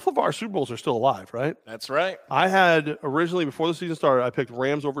 Both of our Super Bowls are still alive, right? That's right. I had originally, before the season started, I picked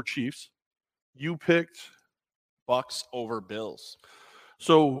Rams over Chiefs. You picked Bucks over Bills.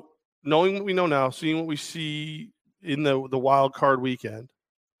 So knowing what we know now, seeing what we see in the wild card weekend,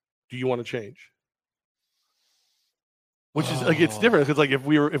 do you want to change? Which is it's different because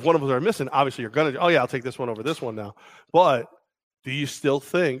if one of us are missing, obviously you're gonna. Oh yeah, I'll take this one over this one now. But do you still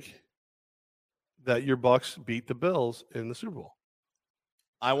think that your Bucks beat the Bills in the Super Bowl?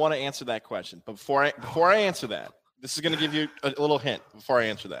 I want to answer that question, but before I answer that, this is going to give you a little hint. Before I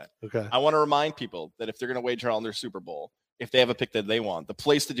answer that, okay, I want to remind people that if they're going to wager on their Super Bowl, if they have a pick that they want, the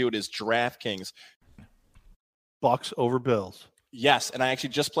place to do it is DraftKings. Bucks over Bills. Yes, and I actually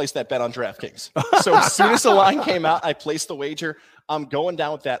just placed that bet on DraftKings. So as soon as the line came out, I placed the wager. I'm going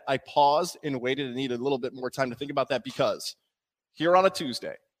down with that. I paused and waited and needed a little bit more time to think about that because here on a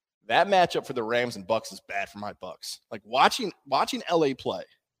Tuesday, that matchup for the Rams and Bucks is bad for my Bucks. Like watching LA play.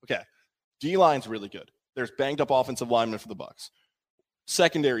 Okay, D-line's really good. There's banged up offensive linemen for the Bucks.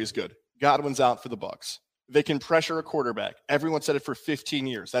 Secondary is good. Godwin's out for the Bucks. They can pressure a quarterback. Everyone said it for 15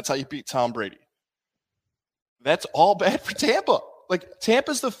 years. That's how you beat Tom Brady. That's all bad for Tampa. Like,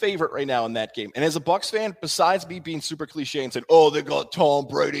 Tampa's the favorite right now in that game. And as a Bucs fan, besides me being super cliche and saying, oh, they got Tom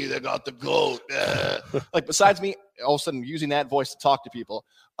Brady, they got the GOAT. Like, besides me all of a sudden using that voice to talk to people,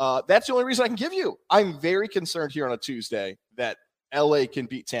 that's the only reason I can give you. I'm very concerned here on a Tuesday that LA can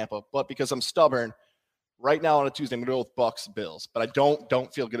beat Tampa. But because I'm stubborn, right now on a Tuesday, I'm going to go with Bucs Bills. But I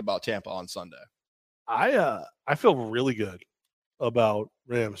don't feel good about Tampa on Sunday. I feel really good about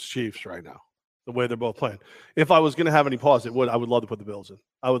Rams Chiefs right now. The way they're both playing. If I was going to have any pause, I would love to put the Bills in.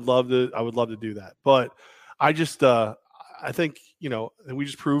 I would love to do that. But I just, I think, and we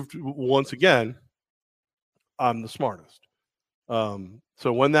just proved once again, I'm the smartest.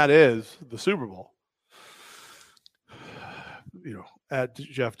 So when that is the Super Bowl, at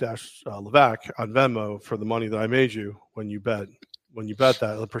Jeff Levac on Venmo for the money that I made you when you bet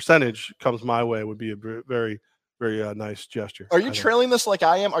that, the percentage comes my way would be a very, very nice gesture. Are you trailing this like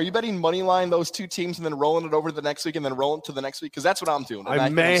I am? Are you betting money line those two teams and then rolling it over to the next week and then rolling to the next week? Because that's what I'm doing. I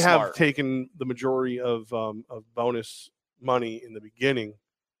may have taken the majority of bonus money in the beginning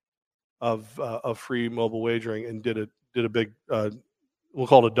of free mobile wagering and did a big we'll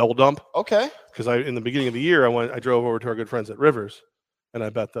call it a double dump. Okay. Because in the beginning of the year I drove over to our good friends at Rivers and I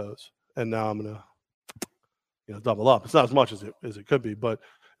bet those. And now I'm gonna double up. It's not as much as it could be, but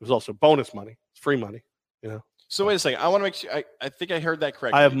it was also bonus money. It's free money, So wait a second. I want to make sure. I think I heard that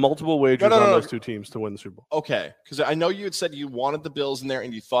correctly. I have multiple wagers on those two teams to win the Super Bowl. Okay, because I know you had said you wanted the Bills in there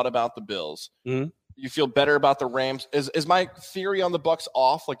and you thought about the Bills. Mm-hmm. You feel better about the Rams. Is my theory on the Bucs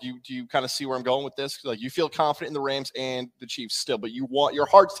off? Like, do you kind of see where I'm going with this? Like, you feel confident in the Rams and the Chiefs still, but your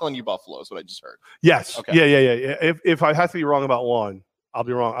heart's telling you Buffalo is what I just heard. Yes. Okay. Yeah. If I have to be wrong about one, I'll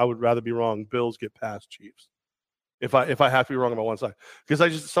be wrong. I would rather be wrong. Bills get past Chiefs. If I have to be wrong about one side,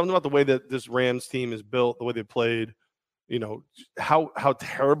 because something about the way that this Rams team is built, the way they played, how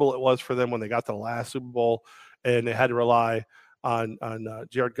terrible it was for them when they got to the last Super Bowl and they had to rely on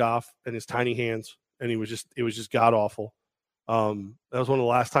Jared Goff and his tiny hands, and it was just god awful. That was one of the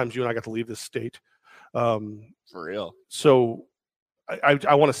last times you and I got to leave this state. For real. So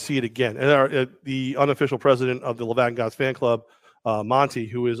I want to see it again. And the unofficial president of the Levac Gods fan club, Monty,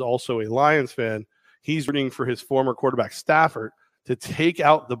 who is also a Lions fan, he's rooting for his former quarterback Stafford to take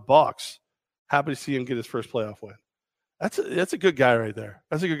out the Bucs. Happy to see him get his first playoff win. That's a good guy right there.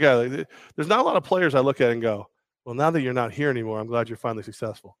 That's a good guy. Like, there's not a lot of players I look at and go, well, now that you're not here anymore, I'm glad you're finally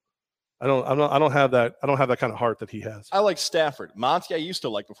successful. I don't have that. I don't have that kind of heart that he has. I like Stafford. Monty, I used to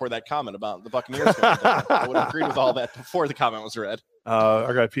like before that comment about the Buccaneers. I would have agreed with all that before the comment was read.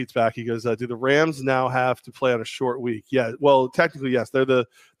 Our guy Pete's back. He goes, do the Rams now have to play on a short week? Yeah. Well, technically, yes. They're the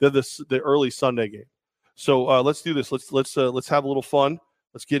early Sunday game. So let's do this. Let's have a little fun.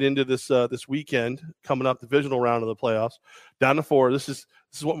 Let's get into this weekend coming up, divisional round of the playoffs. Down to 4. This is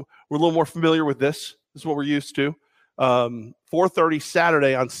what we're a little more familiar with. This is what we're used to. 4:30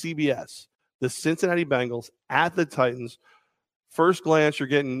 Saturday on CBS. The Cincinnati Bengals at the Titans. First glance, you're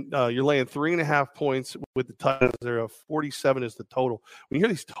laying 3.5 points with the Titans. There, 47 is the total. When you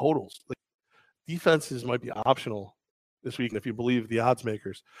hear these totals, like, defenses might be optional this week, if you believe the odds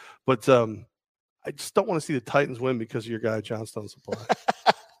makers. But I just don't want to see the Titans win because of your guy Johnstone Supply.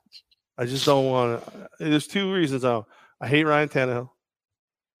 I just don't want to. There's two reasons. I hate Ryan Tannehill,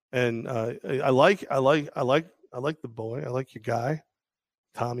 and I like the boy. I like your guy,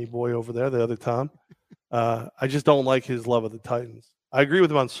 Tommy Boy over there, the other Tom. I just don't like his love of the Titans. I agree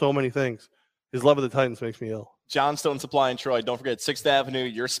with him on so many things. His love of the Titans makes me ill. Johnstone Supply in Troy. Don't forget 6th Avenue,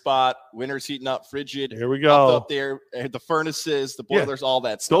 your spot. Winter's heating up, frigid. Here we go. Up there, the furnaces, the boilers, all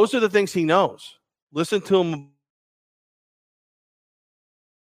that stuff. Those are the things he knows. Listen to him.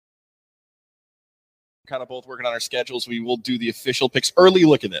 Kind of both working on our schedules. We will do the official picks. Early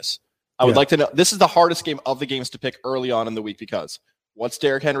look at this. I would like to know. This is the hardest game of the games to pick early on in the week because what's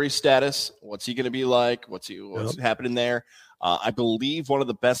Derrick Henry's status? What's he going to be like? What's happening there? I believe one of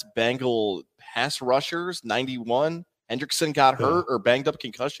the best Bengal pass rushers, 91, Hendrickson got hurt or banged up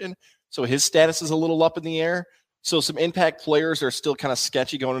concussion. So his status is a little up in the air. So some impact players are still kind of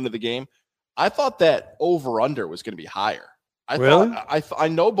sketchy going into the game. I thought that over-under was going to be higher. I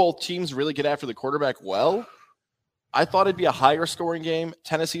know both teams really get after the quarterback well. I thought it'd be a higher scoring game.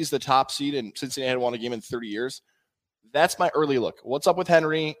 Tennessee's the top seed, and Cincinnati hadn't won a game in 30 years. That's my early look. What's up with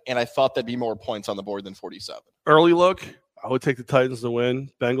Henry? And I thought there'd be more points on the board than 47. Early look, I would take the Titans to win.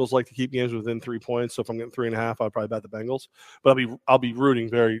 Bengals like to keep games within 3 points, so if I'm getting 3.5, I'd probably bet the Bengals. But I'll be rooting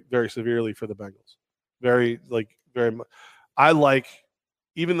very, very severely for the Bengals. Very much. I like,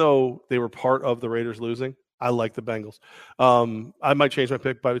 even though they were part of the Raiders losing, I like the Bengals. I might change my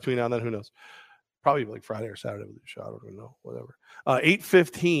pick by between now and then. Who knows? Probably like Friday or Saturday with a shot. I don't even know. Whatever.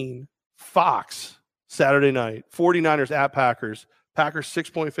 8:15 Fox Saturday night. 49ers at Packers. Packers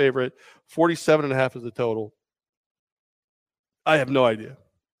 6-point favorite. 47.5 is the total. I have no idea.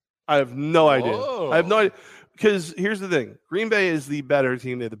 I have no idea. Because here's the thing. Green Bay is the better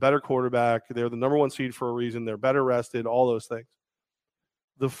team. They have the better quarterback. They're the number 1 seed for a reason. They're better rested, all those things.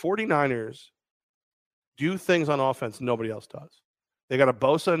 The 49ers do things on offense nobody else does. They got a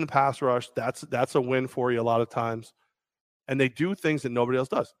Bosa in the pass rush. That's a win for you a lot of times. And they do things that nobody else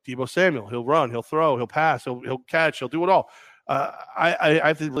does. Deebo Samuel, he'll run, he'll throw, he'll pass, he'll catch, he'll do it all. I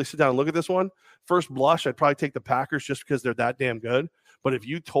have to really sit down and look at this one. First blush, I'd probably take the Packers just because they're that damn good. But if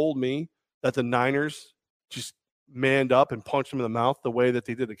you told me that the Niners just manned up and punched them in the mouth the way that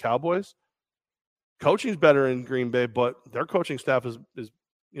they did the Cowboys, coaching's better in Green Bay, but their coaching staff is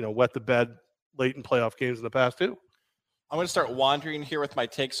wet the bed late in playoff games in the past too. I'm going to start wandering here with my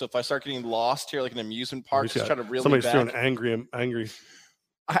takes. So if I start getting lost here, like an amusement park, just try to reel somebody's me back. Feeling angry.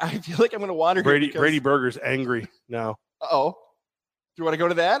 I feel like I'm going to wander. Brady Burger's angry now. Uh-oh. Do you want to go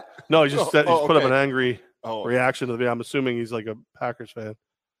to that? No, he just put up an angry Oh. reaction to the video. I'm assuming he's like a Packers fan.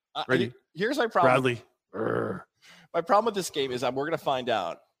 Brady. Here's my problem. Bradley. My problem with this game is we're going to find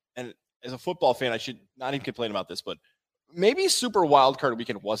out. And as a football fan, I should not even complain about this, but maybe Super Wildcard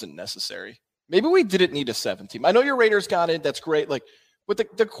Weekend wasn't necessary. Maybe we didn't need a 7 team. I know your Raiders got it. That's great. Like, but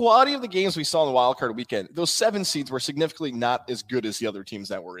the quality of the games we saw in the Wildcard Weekend, those 7 seeds were significantly not as good as the other teams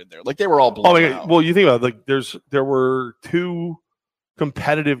that were in there. Like, they were all blown out. Well, you think about it, like there were 2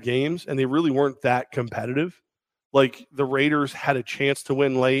 competitive games, and they really weren't that competitive. Like, the Raiders had a chance to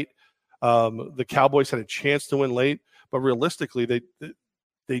win late. The Cowboys had a chance to win late, but realistically, they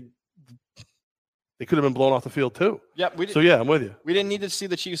could have been blown off the field too. Yeah, I'm with you. We didn't need to see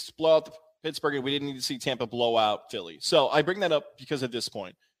the Chiefs blow out Pittsburgh, and we didn't need to see Tampa blow out Philly. So I bring that up because at this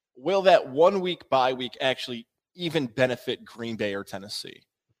point, will that 1 week bye week actually even benefit Green Bay or Tennessee?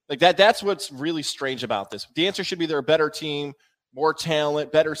 Like that's what's really strange about this. The answer should be they're a better team, more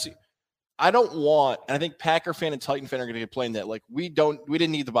talent, better. I don't want, and I think Packer fan and Titan fan are going to complain that like we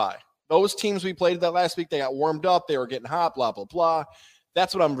didn't need the bye. Those teams we played that last week, they got warmed up, they were getting hot, blah, blah, blah.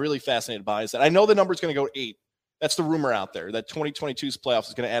 That's what I'm really fascinated by is that I know the number's going to go 8. That's the rumor out there that 2022's playoffs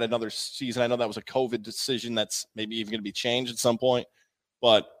is going to add another season. I know that was a COVID decision that's maybe even going to be changed at some point.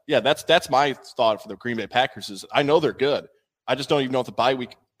 But yeah, that's my thought for the Green Bay Packers is I know they're good. I just don't even know if the bye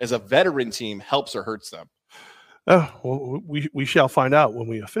week as a veteran team helps or hurts them. Well, we shall find out when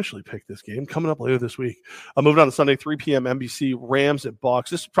we officially pick this game coming up later this week. Moving on to Sunday, 3 p.m. NBC, Rams at Bucs.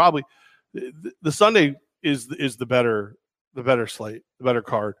 This is probably the Sunday is the better slate, the better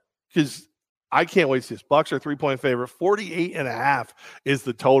card, because I can't wait to see this. Bucs are 3-point favorite. 48.5 is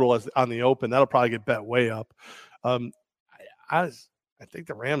the total on the open. That'll probably get bet way up. I think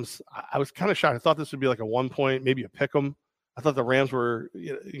the Rams. I was kind of shocked. I thought this would be like a 1 point, maybe a pick 'em. I thought the Rams were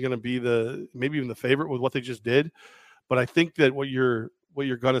going to be maybe even the favorite with what they just did. But I think that what you're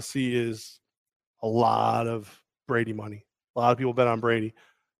going to see is a lot of Brady money. A lot of people bet on Brady.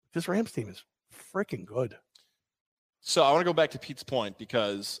 This Rams team is freaking good. So I want to go back to Pete's point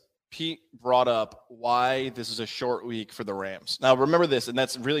because Pete brought up why this is a short week for the Rams. Now, remember this, and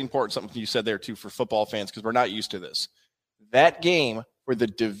that's really important, something you said there too for football fans because we're not used to this. That game for the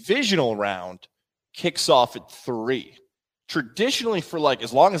divisional round kicks off at 3. Traditionally, for like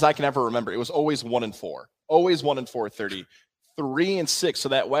as long as I can ever remember, it was always 1-4. Always 1-4-30. 3-6. So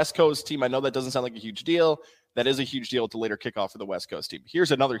that West Coast team, I know that doesn't sound like a huge deal. That is a huge deal with the later kickoff for the West Coast team.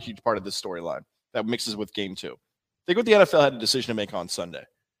 Here's another huge part of this storyline that mixes with game 2. Think what the NFL had a decision to make on Sunday.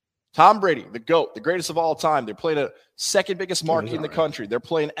 Tom Brady, the GOAT, the greatest of all time. They're playing a second biggest market in the country. They're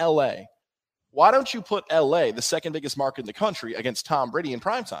playing LA. Why don't you put LA, the second biggest market in the country, against Tom Brady in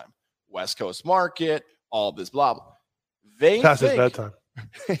primetime? West Coast market, all this blah, blah. Past his bedtime.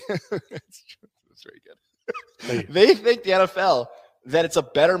 That's very good. They think the NFL that it's a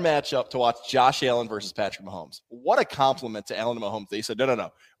better matchup to watch Josh Allen versus Patrick Mahomes. What a compliment to Allen and Mahomes. They said, no.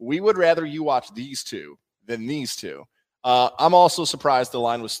 We would rather you watch these two than these two. I'm also surprised the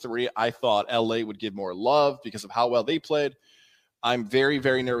line was 3. I thought LA would give more love because of how well they played. I'm very,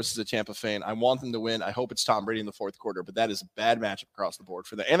 very nervous as a Tampa fan. I want them to win. I hope it's Tom Brady in the fourth quarter, but that is a bad matchup across the board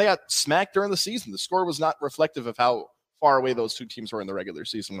for them. And they got smacked during the season. The score was not reflective of how far away those two teams were in the regular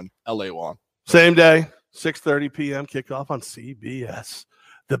season when LA won. Same day, 6:30 p.m. kickoff on CBS.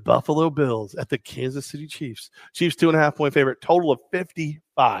 The Buffalo Bills at the Kansas City Chiefs. Chiefs 2.5-point favorite, total of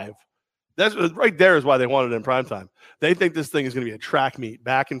 55. That's right there is why they wanted it in primetime. They think this thing is going to be a track meet,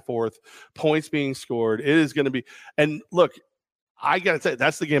 back and forth, points being scored. It is going to be. And look, I got to tell you,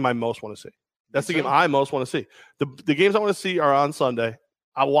 that's the game I most want to see. That's the game I most want to see. The games I want to see are on Sunday.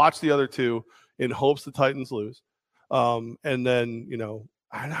 I'll watch the other two in hopes the Titans lose. And then,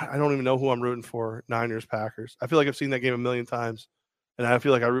 I don't even know who I'm rooting for, Niners, Packers. I feel like I've seen that game a million times, and I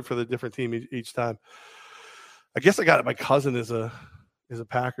feel like I root for the different team each time. I guess I got it. My cousin is a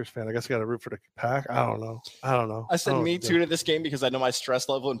Packers fan. I guess I got to root for the Pack. I don't know. I said me too to this game because I know my stress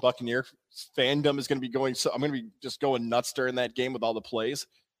level in Buccaneer fandom is going to be going. So I'm going to be just going nuts during that game with all the plays.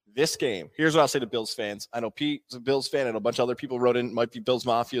 This game, here's what I'll say to Bills fans. I know Pete's a Bills fan, and a bunch of other people wrote in, might be Bills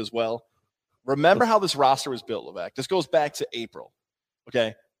Mafia as well. Remember how this roster was built, Levac. This goes back to April.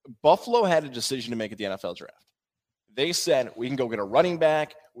 Okay. Buffalo had a decision to make at the NFL draft. They said, we can go get a running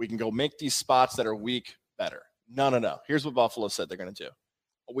back. We can go make these spots that are weak better. No. Here's what Buffalo said they're going to do.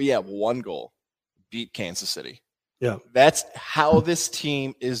 We have one goal, beat Kansas City. Yeah. That's how this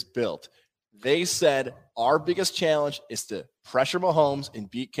team is built. They said our biggest challenge is to pressure Mahomes and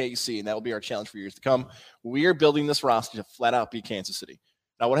beat KC, and that will be our challenge for years to come. We are building this roster to flat out beat Kansas City.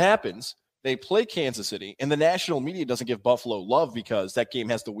 Now, what happens? They play Kansas City, and the national media doesn't give Buffalo love because that game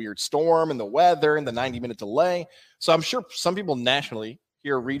has the weird storm and the weather and the 90-minute delay. So I'm sure some people nationally,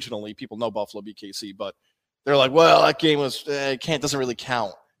 here regionally, people know Buffalo beat KC, but they're like, well, that game doesn't really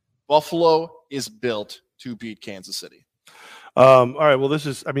count. Buffalo is built to beat Kansas City. All right. Well,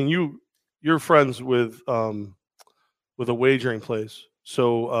 you're friends with a wagering place,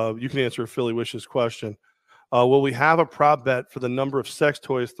 so you can answer Philly Wish's question. Will we have a prop bet for the number of sex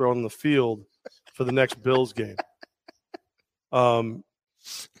toys thrown in the field for the next Bills game? Do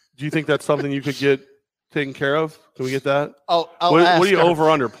you think that's something you could get taken care of? Can we get that? What are you over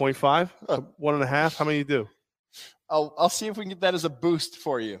under 0.5, 1.5? How many you do? I'll see if we can get that as a boost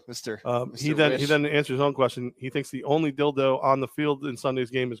for you, Mr. He then answers his own question. He thinks the only dildo on the field in Sunday's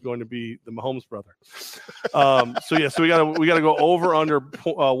game is going to be the Mahomes brother. So we gotta go over under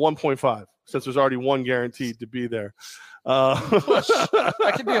 1.5 since there's already one guaranteed to be there.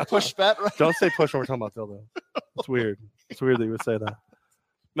 That could be a push bet, right? Don't say push when we're talking about dildo. It's weird. It's weird that you would say that.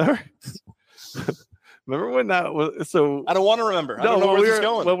 Remember when that was? So I don't want to remember. I don't know where this is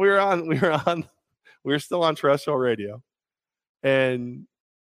going. Well, we were still on terrestrial radio, and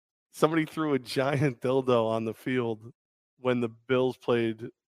somebody threw a giant dildo on the field when the Bills played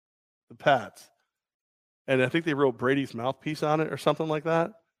the Pats, and I think they wrote Brady's mouthpiece on it or something like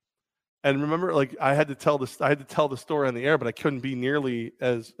that. And remember, like I had to tell the story on the air, but I couldn't be nearly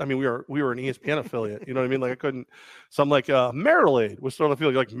as. I mean, we were an ESPN affiliate. You know what I mean? Like I couldn't. So I'm like, Marital Aid was thrown on the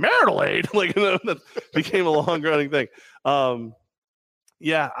field. You're like Marital Aid, like that became a long running thing.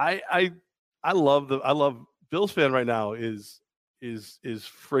 Yeah, I love Bills fan right now is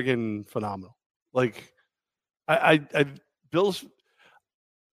friggin' phenomenal. Like I Bills.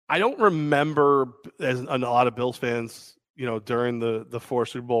 I don't remember as a lot of Bills fans, during the 4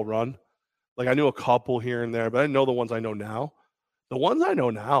 Super Bowl run. Like I knew a couple here and there, but I didn't know the ones I know now. The ones I know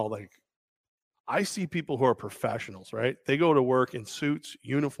now, like I see people who are professionals, right? They go to work in suits,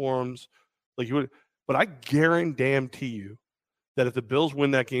 uniforms, like you would. But I guarantee you that if the Bills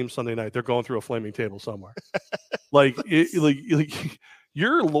win that game Sunday night, they're going through a flaming table somewhere. like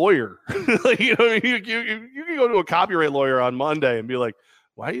you're a lawyer, like you can go to a copyright lawyer on Monday and be like,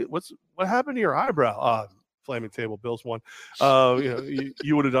 "Why? What happened to your eyebrow?" Flaming table, Bills won.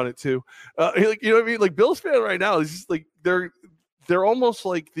 You would have done it too. You know what I mean? Like Bills fan right now is just like they're almost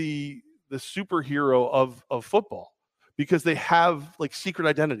like the superhero of football because they have like secret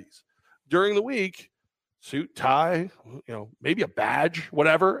identities during the week, suit, tie, maybe a badge,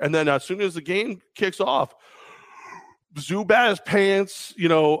 whatever, and then as soon as the game kicks off, Zubaz pants, a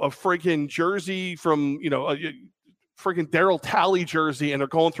freaking jersey from a freaking Daryl Talley jersey, and they're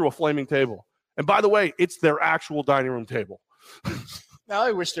going through a flaming table. And by the way, it's their actual dining room table. Now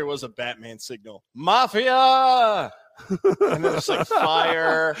I wish there was a Batman signal. Mafia! And then it's like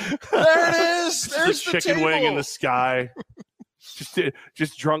fire. There it is. There's the chicken table. wing in the sky.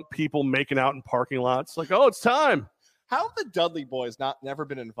 just drunk people making out in parking lots. Like, oh, it's time. How have the Dudley boys never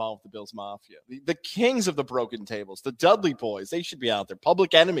been involved with the Bills Mafia? The kings of the broken tables, the Dudley boys, they should be out there.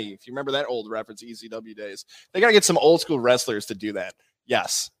 Public Enemy, if you remember that old reference, ECW days. They got to get some old school wrestlers to do that.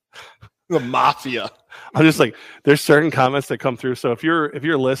 Yes. The Mafia. I'm just like, there's certain comments that come through. So if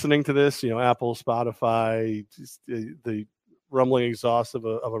you're listening to this, Apple, Spotify, just the rumbling exhaust of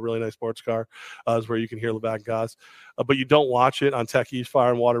a really nice sports car is where you can hear Levac Goz. But you don't watch it on Techies Fire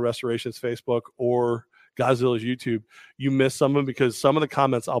and Water Restoration's Facebook or Godzilla's YouTube, you miss some of them because some of the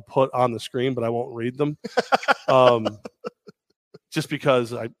comments I'll put on the screen, but I won't read them. Just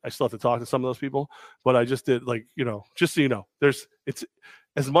because I still have to talk to some of those people. But I just did, like, just so you know, it's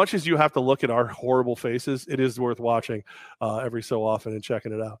as much as you have to look at our horrible faces, it is worth watching every so often and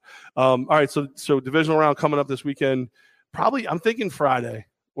checking it out. All right, so divisional round coming up this weekend. Probably, I'm thinking Friday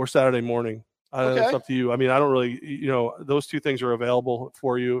or Saturday morning. Okay. It's up to you. I mean, I don't really, those two things are available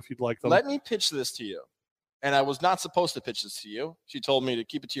for you if you'd like them. Let me pitch this to you. And I was not supposed to pitch this to you. She told me to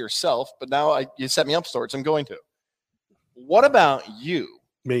keep it to yourself, but now you set me up for it, so I'm going to. What about you?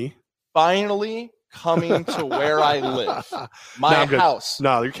 Me? Finally coming to where I live. My house.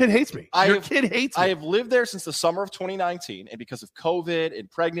 No, your kid hates me. Your kid hates me. I have lived there since the summer of 2019, and because of COVID and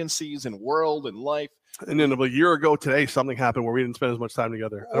pregnancies and world and life. And then a year ago today, something happened where we didn't spend as much time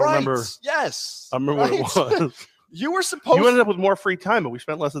together. I don't remember. Yes. I remember what it was. You ended up with more free time, but we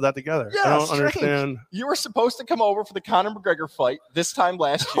spent less of that together. Yeah, I don't understand. You were supposed to come over for the Conor McGregor fight this time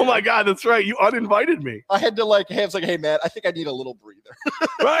last year. Oh my God, that's right. You uninvited me. I had to I was like, hey man, I think I need a little breather.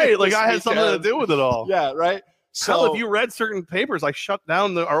 Right. Like I had something to do with it all. Yeah, right. So if you read certain papers, I shut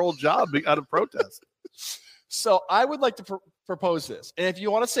down our old job out of protest. So I would like to propose this. And if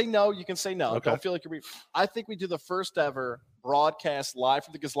you want to say no, you can say no. Okay. Don't feel like I think we do the first ever broadcast live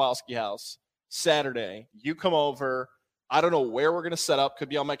from the Kozlowski house Saturday. You come over. I don't know where we're going to set up. Could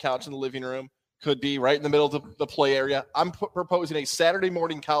be on my couch in the living room. Could be right in the middle of the play area. I'm proposing a Saturday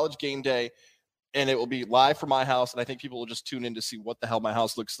morning college game day and it will be live from my house. And I think people will just tune in to see what the hell my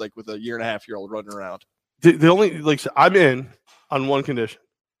house looks like with a 1.5-year-old running around. The only, like, I'm in on one condition.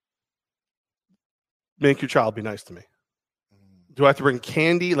 Make your child be nice to me. Do I have to bring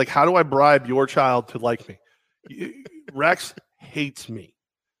candy? Like, how do I bribe your child to like me? Rex hates me.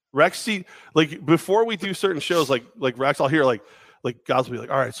 Rex, see, like, before we do certain shows, like Rex, I'll hear like guys will be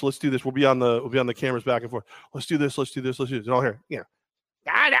like, all right, so let's do this. We'll be on the cameras back and forth. Let's do this. And I'll hear,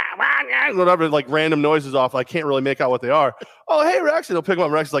 whatever, like random noises off. I can't really make out what they are. Oh, hey, Rex. And he'll pick them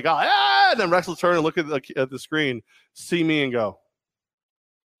up. Rex is like, oh, yeah. And then Rex will turn and look at the screen, see me and go.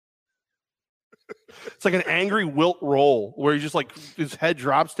 It's like an angry wilt roll where he just like his head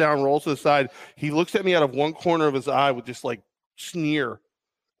drops down, rolls to the side. He looks at me out of one corner of his eye with just like sneer.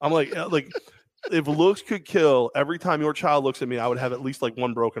 I'm like if looks could kill, every time your child looks at me, I would have at least like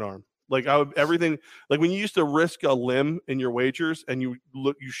one broken arm. Like I would everything. Like when you used to risk a limb in your wagers and you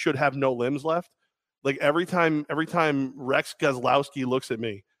should have no limbs left. Like every time Rex Gazlowski looks at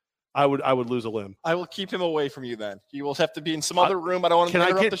me, I would lose a limb. I will keep him away from you then. He will have to be in some other room. I don't want to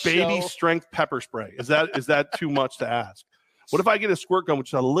interrupt the show. Can I get baby strength pepper spray? Is that too much to ask? What if I get a squirt gun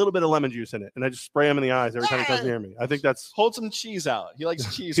which has a little bit of lemon juice in it and I just spray him in the eyes every time he comes near me? I think that's hold some cheese out. He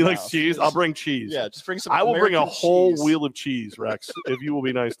likes cheese. He likes cheese. I'll bring cheese. Yeah, just bring some. I will American bring a whole cheese. wheel of cheese, Rex, if you will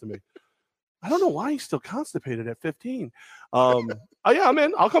be nice to me. I don't know why he's still constipated at 15. Oh yeah, I'm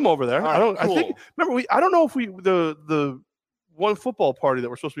in. I'll come over there. Right, I think. Remember, I don't know if the one football party that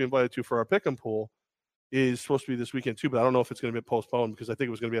we're supposed to be invited to for our pick'em pool is supposed to be this weekend too, but I don't know if it's going to be postponed because I think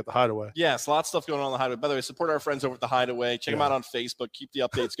it was going to be at the Hideaway. Yes, a lot of stuff going on in the Hideaway. By the way, support our friends over at the Hideaway. Check them out on Facebook. Keep the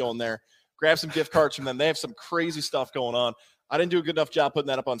updates going there. Grab some gift cards from them. They have some crazy stuff going on. I didn't do a good enough job putting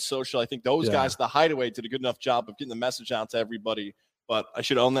that up on social. I think those guys at the Hideaway did a good enough job of getting the message out to everybody. But I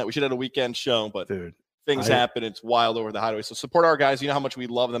should own that. We should have a weekend show, but things happen. It's wild over the Hideaway. So support our guys. You know how much we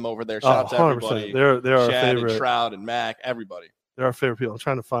love them over there. Shout out to everybody. They're our Chad favorite. And Shroud and Mac, everybody. They're our favorite people. I'm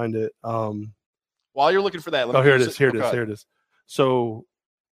trying to find it. While you're looking for that, here it is. Here it is. So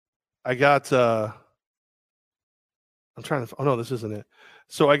I got I'm trying to oh no, this isn't it.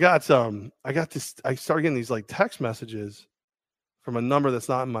 So I got this, I started getting these like text messages from a number that's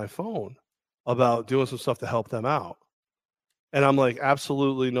not in my phone about doing some stuff to help them out. And I'm like,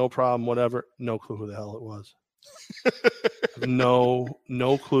 absolutely no problem, whatever. No clue who the hell it was. no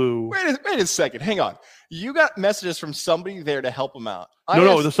clue. Wait a second. Hang on. You got messages from somebody there to help them out.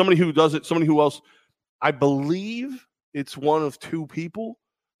 No, there's somebody who does it. Somebody who else. I believe it's one of two people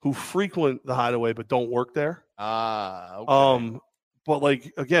who frequent the Hideaway but don't work there. Okay. But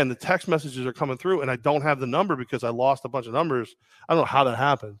like again, the text messages are coming through, and I don't have the number because I lost a bunch of numbers. I don't know how that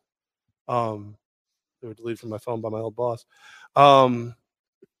happened. They were deleted from my phone by my old boss. But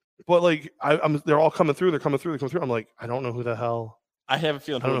like they're all coming through. They're coming through. I'm like, I don't know who the hell. I have a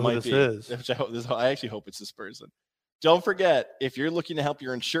feeling who it might be. I actually hope it's this person. Don't forget, if you're looking to help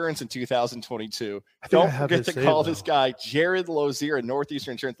your insurance in 2022, don't forget to call this guy, Jared Lozier at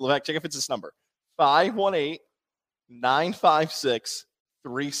Northeastern Insurance. Levesque, check if it's this number.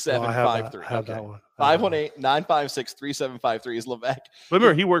 518-956-3753. I have that one. 518-956-3753 is Levesque.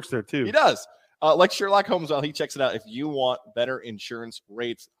 Remember, he works there too. He does. Like Sherlock Holmes, he checks it out. If you want better insurance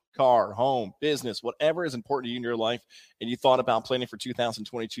rates, car, home, business, whatever is important to you in your life, and you thought about planning for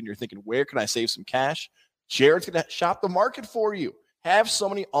 2022 and you're thinking, where can I save some cash? Jared's going to shop the market for you. Have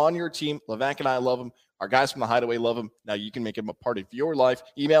somebody on your team. Levesque and I love him. Our guys from the Hideaway love him. Now you can make him a part of your life.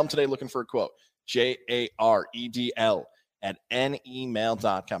 Email him today looking for a quote.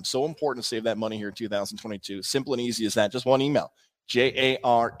 JAREDL@nemail.com. So important to save that money here in 2022. Simple and easy as that. Just one email.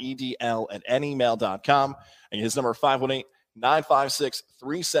 JAREDL@nemail.com. And his number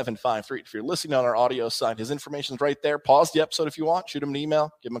 518-956-3753. If you're listening on our audio side, his information is right there. Pause the episode if you want. Shoot him an email.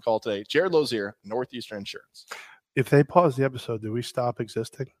 Give him a call today. Jared Lozier, Northeastern Insurance. If they pause the episode, do we stop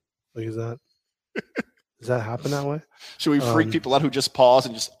existing? Like, does that happen that way? Should we freak people out who just pause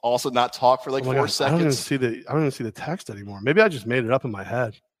and just also not talk for like 4 seconds? I don't even see the text anymore. Maybe I just made it up in my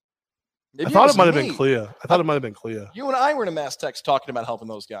head. Maybe I thought it might have been Clea. You and I were in a mass text talking about helping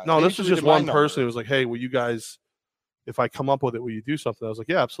those guys. No, this was just one person who was like, hey, will you guys, if I come up with it, will you do something? I was like,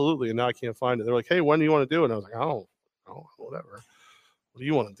 yeah, absolutely. And now I can't find it. They're like, hey, when do you want to do it? And I was like, oh, whatever. What do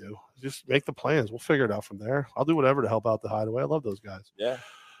you want to do? Just make the plans. We'll figure it out from there. I'll do whatever to help out the Hideaway. I love those guys. Yeah.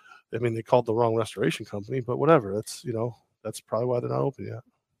 I mean, they called the wrong restoration company, but whatever. That's probably why they're not open yet.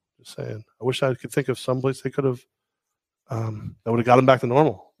 Just saying. I wish I could think of someplace they could have that would have got them back to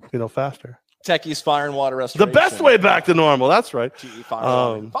normal, faster. Techie's Fire and Water Restoration. The best way back to normal. That's right.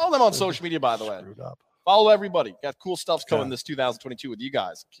 Follow them on social media, by the way. Follow everybody. Got cool stuff coming this 2022 with you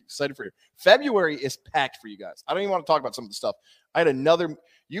guys. Excited for you. February is packed for you guys. I don't even want to talk about some of the stuff. I had another.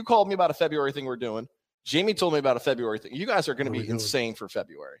 You called me about a February thing we're doing. Jamie told me about a February thing. You guys are going to be insane for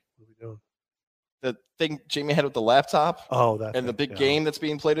February. What are we doing? The thing Jamie had with the laptop. Oh, that. And the big game that's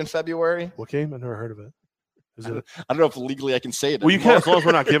being played in February. What game? I've never heard of it. I don't know if legally I can say it. Well, you can as long as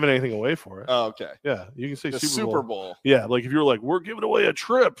we're not giving anything away for it. Oh, okay. Yeah, you can say the Super Bowl. Yeah, like if you're like, we're giving away a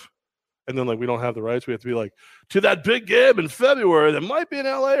trip, and then like we don't have the rights, we have to be like, to that big game in February that might be in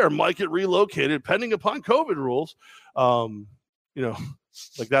LA or might get relocated pending upon COVID rules.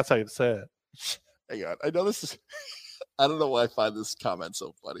 Like that's how you say it. Hang on. I know this is I don't know why I find this comment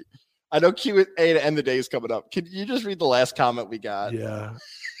so funny. I know Q&A to end the day is coming up. Can you just read the last comment we got? Yeah.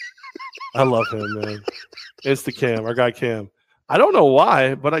 I love him, man. It's the Cam, our guy Cam. I don't know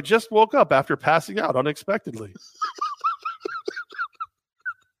why, but I just woke up after passing out unexpectedly.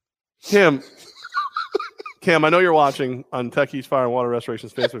 Cam, I know you're watching on Techies Fire and Water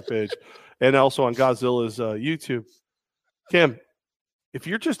Restoration's Facebook page and also on Godzilla's YouTube. Cam, if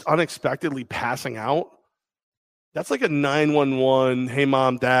you're just unexpectedly passing out, that's like a 911, hey,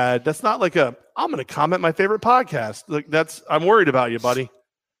 mom, dad. That's not like I'm going to comment my favorite podcast. Like I'm worried about you, buddy.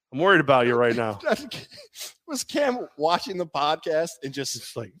 I'm worried about you right now. Was Cam watching the podcast and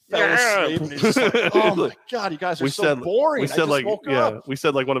just like fell asleep? And just like, oh my God, you guys are boring. We said we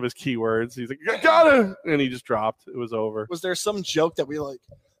said like one of his keywords. He's like, got it. And he just dropped. It was over. Was there some joke that we like?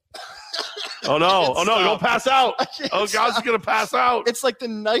 Oh no, don't pass out. Oh, God's going to pass out. It's like the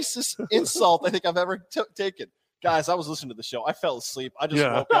nicest insult I think I've ever taken. Guys, I was listening to the show. I fell asleep. I just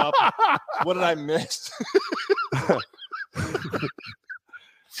woke up. What did I miss?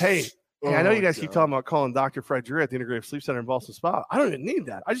 Hey, I know you guys keep talking about calling Dr. Fred Drew at the Integrative Sleep Center in Boston Spa. I don't even need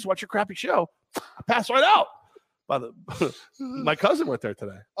that. I just watch your crappy show. I pass right out. My cousin went there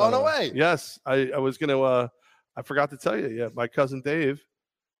today. Oh, no way. Yes. I was going to, I forgot to tell you. Yeah. My cousin Dave,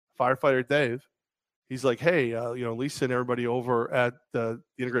 firefighter Dave, he's like, hey, Lisa and everybody over at the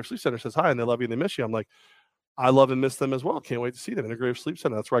Integrative Sleep Center says hi and they love you and they miss you. I'm like, I love and miss them as well. Can't wait to see them. Integrative Sleep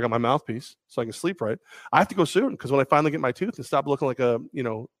Center. That's where I got my mouthpiece so I can sleep right. I have to go soon because when I finally get my tooth and stop looking like a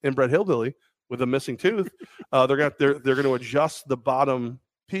inbred hillbilly with a missing tooth, they're going to adjust the bottom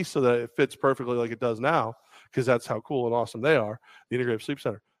piece so that it fits perfectly like it does now because that's how cool and awesome they are. The Integrative Sleep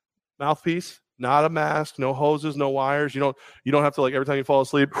Center. Mouthpiece, not a mask, no hoses, no wires. You don't have to like every time you fall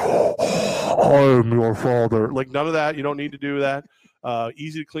asleep. I am your father. Like none of that. You don't need to do that.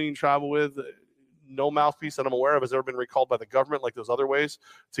 Easy to clean, travel with. No mouthpiece that I'm aware of has ever been recalled by the government like those other ways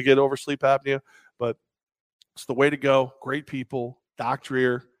to get over sleep apnea. But it's the way to go. Great people. Doc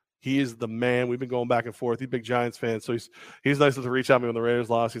Dreer, he is the man. We've been going back and forth. He's a big Giants fan, so he's nice to reach out to me when the Raiders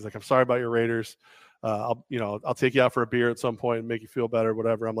lost. He's like, I'm sorry about your Raiders. I'll take you out for a beer at some point and make you feel better,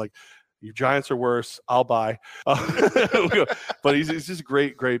 whatever. I'm like, your Giants are worse. I'll buy. But he's just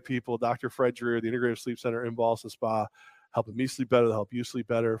great people. Dr. Fred Dreer, the Integrative Sleep Center in Boston Spa. Helping me sleep better, to help you sleep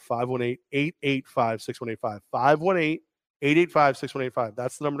better. 518-885-6185. 518-885-6185.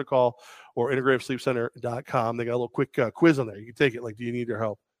 That's the number to call, or integrativesleepcenter.com. They got a little quick quiz on there. You can take it. Like, do you need their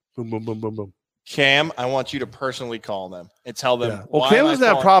help? Boom, boom, boom, boom, boom. Cam, I want you to personally call them and tell them. Yeah. Well, Cam doesn't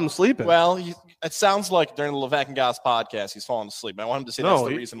have problems sleeping. Well, it sounds like during the Levac and Goss podcast, he's falling asleep. I want him to say that's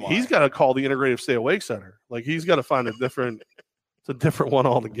the reason why. He's got to call the Integrative Stay Awake Center. Like, he's got to find a different – it's a different one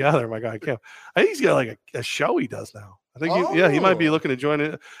altogether, my guy Cam. I think he's got like a show he does now. I think he might be looking to join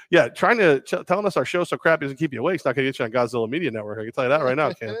it. Yeah, telling us our show's so crappy doesn't keep you awake. It's not going to get you on Godzilla Media Network. I can tell you that right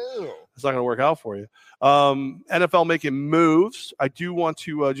now, Cam. It's not going to work out for you. NFL making moves. I do want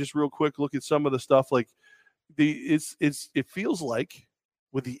to just real quick look at some of the stuff. Like it feels like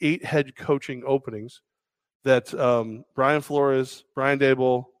with the 8 head coaching openings that Brian Flores, Brian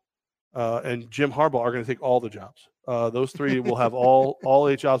Daboll, and Jim Harbaugh are going to take all the jobs. Those 3 will have all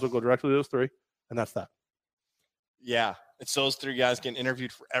 8 jobs will go directly to those 3, and that's that. Yeah, it's those 3 guys getting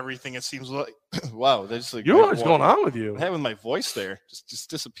interviewed for everything. It seems like wow. There's like what's going on with you? I have my voice there just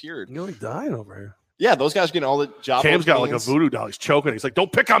disappeared. You're like dying over here. Yeah, those guys getting all the jobs. Cam's got like a voodoo doll. He's choking. He's like,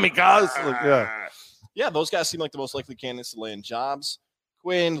 "Don't pick on me, guys." Like, yeah. Those guys seem like the most likely candidates to land jobs.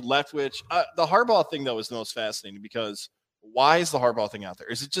 Quinn, Leftwich. The Harbaugh thing though is the most fascinating because why is the Harbaugh thing out there?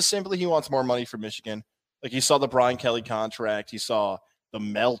 Is it just simply he wants more money from Michigan? Like he saw the Brian Kelly contract. He saw the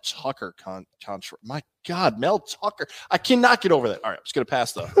Mel Tucker contract. My God, Mel Tucker. I cannot get over that. All right, I'm just going to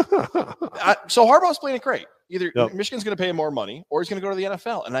pass though. So Harbaugh's playing it great. Either Michigan's going to pay him more money or he's going to go to the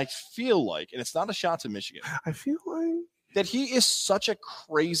NFL. And I feel like, and it's not a shot to Michigan, I feel like that he is such a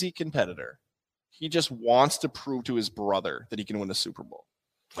crazy competitor. He just wants to prove to his brother that he can win a Super Bowl.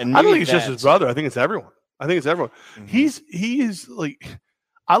 And I don't think it's just his brother. I think it's everyone. Mm-hmm. He is like,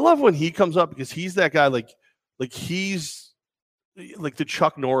 I love when he comes up because he's that guy. Like he's like the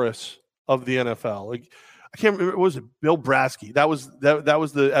Chuck Norris of the NFL. Like I can't remember. Was it Bill Brasky? That was the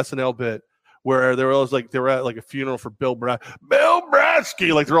SNL bit where they were at like a funeral for Bill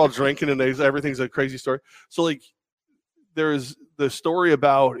Brasky. Like they're all drinking and everything's a crazy story. So like there's the story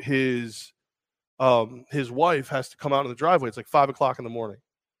about his wife has to come out in the driveway. It's like 5:00 in the morning,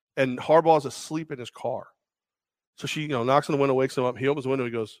 and Harbaugh's asleep in his car. So she, knocks on the window, wakes him up. He opens the window.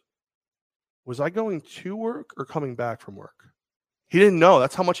 He goes, "Was I going to work or coming back from work?" He didn't know.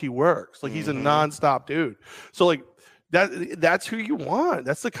 That's how much he works. Like he's a nonstop dude. So like that's who you want.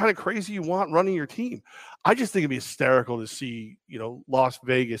 That's the kind of crazy you want running your team. I just think it'd be hysterical to see, Las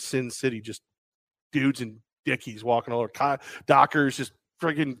Vegas, Sin City, just dudes in dickies walking all over. Dockers, just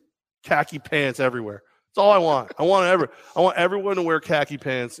freaking khaki pants everywhere. That's all I want. I want everyone to wear khaki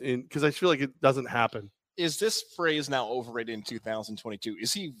pants because I feel like it doesn't happen. Is this phrase now overrated in 2022?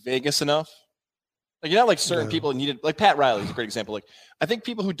 Is he Vegas enough? Like, like certain people needed, like Pat Riley's a great example. Like, I think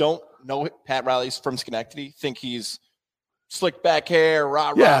people who don't know Pat Riley's from Schenectady think he's slick back hair,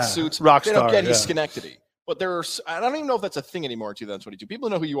 rah suits. Rock they star, don't get he's Schenectady. But I don't even know if that's a thing anymore in 2022. People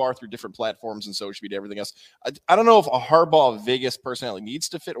know who you are through different platforms and social media, everything else. I don't know if a Harbaugh Vegas personality needs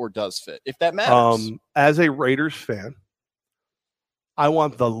to fit or does fit, if that matters. As a Raiders fan, I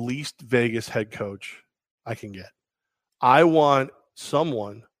want the least Vegas head coach I can get. I want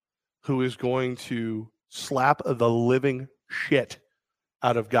someone who is going to slap the living shit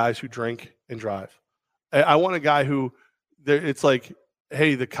out of guys who drink and drive. I want a guy who it's like,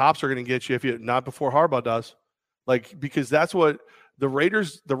 hey, the cops are going to get you if you not before Harbaugh does. Like, because that's what the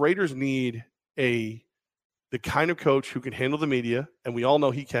Raiders need, the kind of coach who can handle the media, and we all know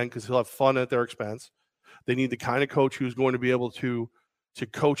he can because he'll have fun at their expense. They need the kind of coach who's going to be able to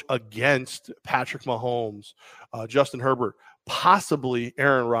coach against Patrick Mahomes, Justin Herbert, possibly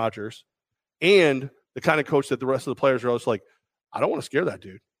Aaron Rodgers, and the kind of coach that the rest of the players are always like, I don't want to scare that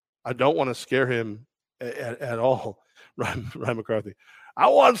dude. I don't want to scare him at all. Ryan McCarthy. I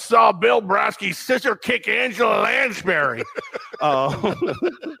once saw Bill Brasky's sister kick Angela Lansbury. I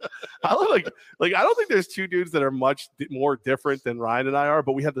don't think there's two dudes that are much more different than Ryan and I are,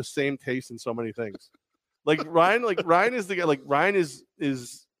 but we have the same taste in so many things. Ryan is the guy. Like Ryan is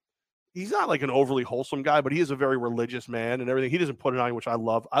he's not like an overly wholesome guy, but he is a very religious man and everything. He doesn't put it on, which I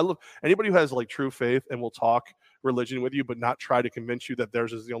love. I love anybody who has like true faith and will talk religion with you, but not try to convince you that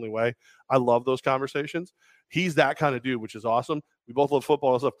theirs is the only way. I love those conversations. He's that kind of dude, which is awesome. We both love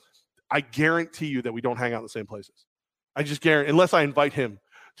football and stuff. I guarantee you that we don't hang out in the same places. I just guarantee, unless I invite him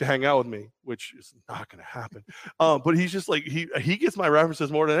to hang out with me, which is not going to happen. But he's just like, he gets my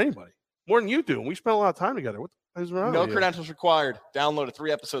references more than anybody. More than you do. And we spent a lot of time together. What the is wrong? No credentials required. Downloaded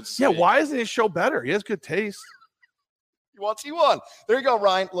 3 episodes. Yeah, why isn't his show better? He has good taste. He won. There you go,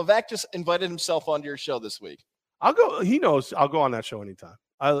 Ryan. Levac just invited himself onto your show this week. I'll go. He knows I'll go on that show anytime.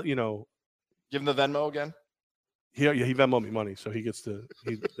 Give him the Venmo again. He Venmo me money, so he gets to.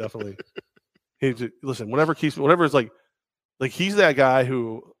 He definitely. Listen. Whatever is like he's that guy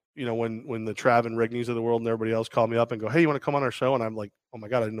who when the Trav and Rigneys of the world and everybody else call me up and go, hey, you want to come on our show? And I'm like, oh my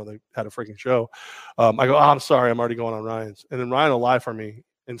God, I didn't know they had a freaking show. I go, I'm sorry, I'm already going on Ryan's. And then Ryan will lie for me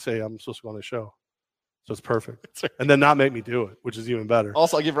and say I'm supposed to go on the show. So it's perfect. And then not make me do it, which is even better.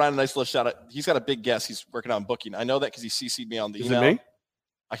 Also, I'll give Ryan a nice little shout out. He's got a big guest he's working on booking. I know that because he CC'd me on the email. Is it me?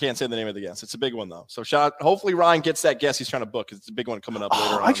 I can't say the name of the guest. It's a big one, though. So hopefully Ryan gets that guest he's trying to book because it's a big one coming up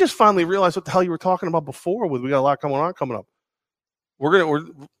later on. I just finally realized what the hell you were talking about before. We got a lot coming up.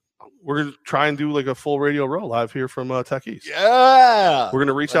 We're gonna try and do like a full Radio Row live here from Tech East. Yeah, we're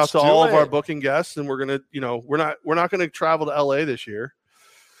gonna reach out to all of our booking guests, and we're gonna, we're not gonna travel to LA this year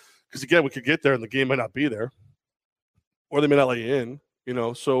because again, we could get there and the game might not be there, or they may not let you in.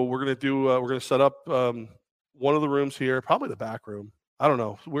 So we're gonna set up one of the rooms here, probably the back room. I don't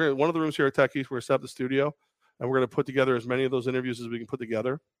know. We're one of the rooms here at Tech East. We're gonna set up the studio, and we're gonna put together as many of those interviews as we can put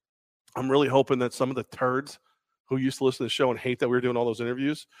together. I'm really hoping that some of the turds who used to listen to the show and hate that we were doing all those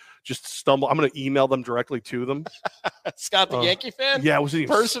interviews just stumble. I'm going to email them directly to them. Scott, the Yankee fan? Yeah, was he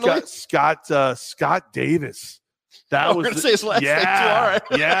personally? Scott Davis. That was going to say his last name too. All right.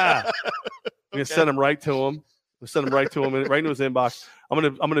 Yeah. I'm going to send him right to him. Right into his inbox. I'm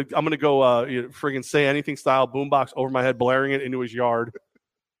gonna go friggin' Say Anything style boombox over my head, blaring it into his yard.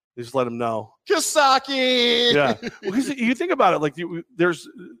 Just let him know. Kiyosaki. Yeah. Because you think about it, like there's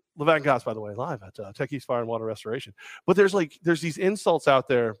Levac Goss, by the way, live at Tech East Fire and Water Restoration. But there's these insults out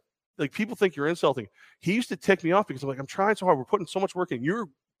there. Like people think you're insulting. He used to tick me off because I'm like, I'm trying so hard. We're putting so much work in. You're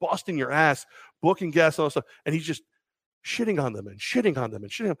busting your ass, booking guests and all that stuff. And he's just shitting on them. And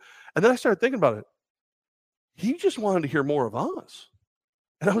then I started thinking about it. He just wanted to hear more of us.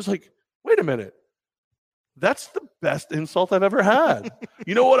 And I was like, wait a minute. That's the best insult I've ever had.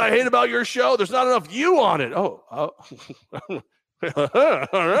 You know what I hate about your show? There's not enough you on it. Oh. All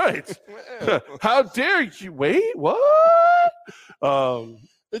right. How dare you? Wait, what?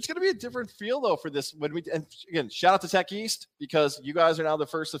 It's going to be a different feel, though, for this. And again, shout out to Tech East, because you guys are now the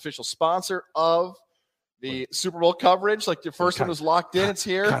first official sponsor of the Super Bowl coverage. Like, the first one was locked in. It's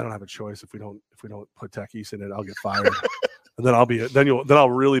here. I don't have a choice. If we don't put Tech East in it, I'll get fired. And then I'll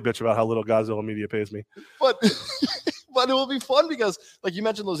really bitch about how little Godzilla Media pays me. But it will be fun because, like you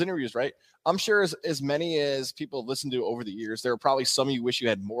mentioned, those interviews, right? I'm sure as many as people have listened to over the years, there are probably some you wish you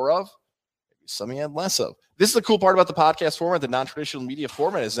had more of, maybe some you had less of. This is the cool part about the podcast format, the non-traditional media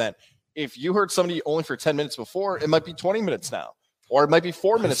format, is that if you heard somebody only for 10 minutes before, it might be 20 minutes now, or it might be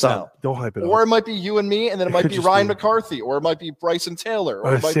 4 minutes now. Don't hype it up. Or it might be you and me, and then it might be Ryan McCarthy, or it might be Bryson Taylor,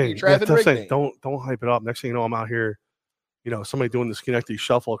 or it might be Travis Rigney. Don't hype it up. Next thing you know, I'm out here, somebody doing the Schenectady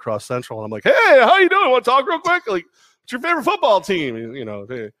shuffle across Central, and I'm like, hey, how you doing? Want to talk real quick? Like, what's your favorite football team?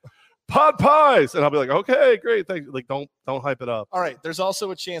 Hey, Pot Pies. And I'll be like, okay, great. Thanks. Like, don't hype it up. All right. There's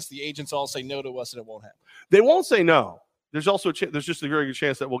also a chance the agents all say no to us and it won't happen. They won't say no. There's also there's just a very good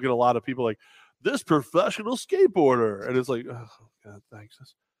chance that we'll get a lot of people like, this professional skateboarder. And it's like, oh, God, thanks.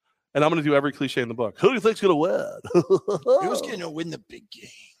 And I'm going to do every cliche in the book. Who do you think's going to win? Who's going to win the big game?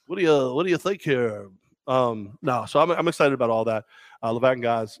 What do you think here? No, so I'm excited about all that. Levac and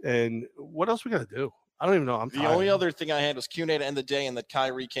guys. And what else we got to do? I don't even know. The only other thing I had was Q&A to end the day, and that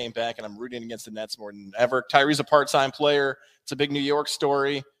Kyrie came back, and I'm rooting against the Nets more than ever. Kyrie's a part-time player. It's a big New York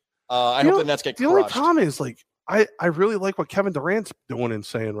story. I hope the Nets get crushed. The only problem is, like, I really like what Kevin Durant's doing and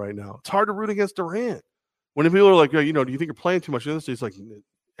saying right now. It's hard to root against Durant. When people are like, do you think you're playing too much in this? He's like,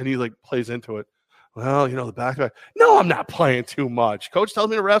 and he like plays into it. Well, the back. No, I'm not playing too much. Coach tells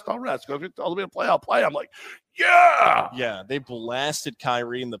me to rest, I'll rest. Coach tells me to play, I'll play. I'm like, yeah. Yeah, they blasted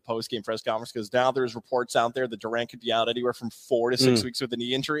Kyrie in the post-game press conference because now there's reports out there that Durant could be out anywhere from 4 to 6 weeks with a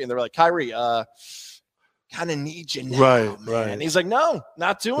knee injury. And they're like, Kyrie, kind of need you now, man. And he's like, no,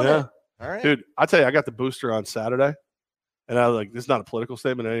 not doing it. All right. Dude, I tell you, I got the booster on Saturday. And I was like, this is not a political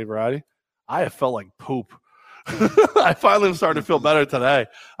statement in any variety. I have felt like poop. I finally started to feel better today.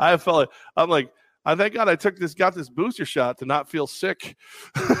 I have felt like, I'm like, I thank God I got this booster shot to not feel sick.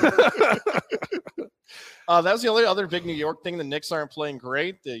 That was the only other big New York thing. The Knicks aren't playing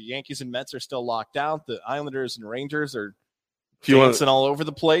great. The Yankees and Mets are still locked out. The Islanders and Rangers are dancing all over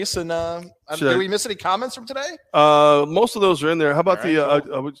the place. And did we miss any comments from today? Most of those are in there. How about do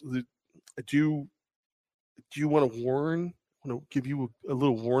you want to warn? I want to give you a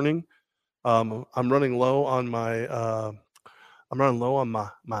little warning. I'm running low on my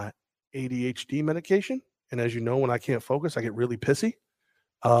my ADHD medication, and as you know, when I can't focus, I get really pissy.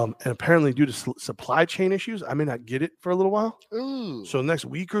 And apparently, due to supply chain issues, I may not get it for a little while. Ooh. So next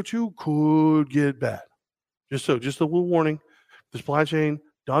week or two could get bad. Just a little warning: the supply chain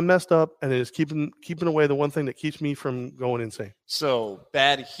done messed up, and it is keeping away the one thing that keeps me from going insane. So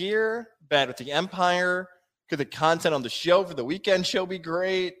bad here, bad with the Empire. Could the content on the show for the weekend show be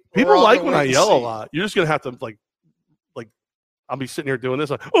great? People like when I yell a lot. You're just gonna have to like I'll be sitting here doing this,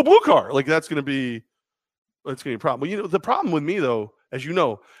 like, oh, blue car. Like that's gonna be a problem. Well, the problem with me though, as you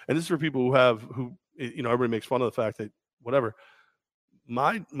know, and this is for people who everybody makes fun of the fact that whatever.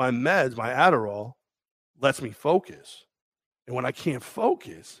 My meds, my Adderall, lets me focus. And when I can't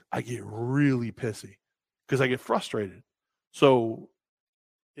focus, I get really pissy because I get frustrated. So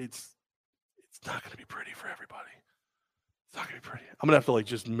it's not going to be pretty for everybody. It's not going to be pretty. I'm going to have to like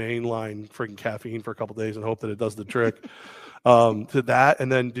just mainline freaking caffeine for a couple days and hope that it does the trick. To that.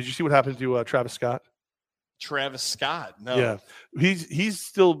 And then did you see what happened to Travis Scott? Travis Scott? No. Yeah. He's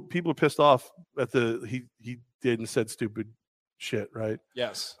still, people are pissed off at he did and said stupid shit, right?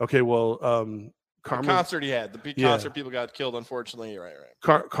 Yes. Okay, well, the concert he had, the big concert, people got killed, unfortunately. Right.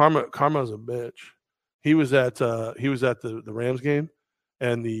 Karma's a bitch. He was at the Rams game,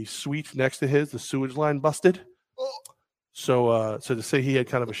 and the suite next to the sewage line busted. Oh. So to say he had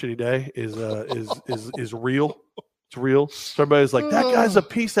kind of a shitty day is real. It's real. So everybody's like, that guy's a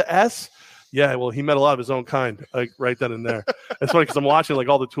piece of S. Yeah, well, he met a lot of his own kind, like right then and there. It's funny because I'm watching like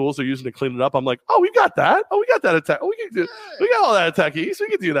all the tools they're using to clean it up. I'm like, oh, we got that. Oh, we got that attack. Oh, we got all that attack east. We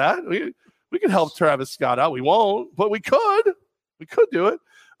can do that. We can help Travis Scott out. We won't, but we could. We could do it.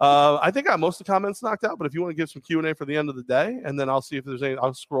 I think I got most of the comments knocked out, but if you want to give some Q&A for the end of the day, and then I'll see if there's any,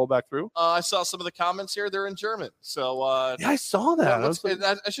 I'll scroll back through. I saw some of the comments here. They're in German. So yeah, I saw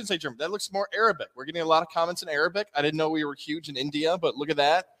that. I shouldn't say German. That looks more Arabic. We're getting a lot of comments in Arabic. I didn't know we were huge in India, but look at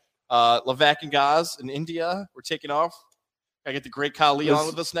that. Levac and Gaz in India. We're taking off. I get the great Kali on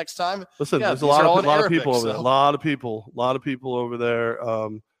with us next time. Listen, there's a lot of people over there. A lot of people over there.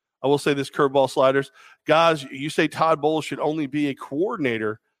 I will say this: curveball sliders, guys. You say Todd Bowles should only be a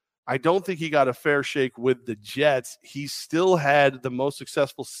coordinator. I don't think he got a fair shake with the Jets. He still had the most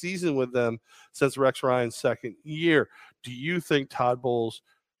successful season with them since Rex Ryan's second year. Do you think Todd Bowles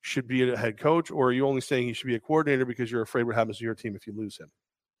should be a head coach, or are you only saying he should be a coordinator because you're afraid what happens to your team if you lose him?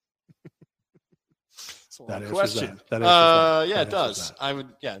 That question. It does. I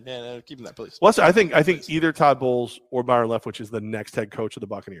would, keeping that, please. Well, I think either Todd Bowles or Byron Leftwich is the next head coach of the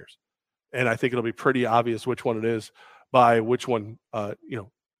Buccaneers, and I think it'll be pretty obvious which one it is by which one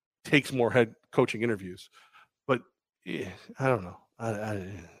takes more head coaching interviews. But I don't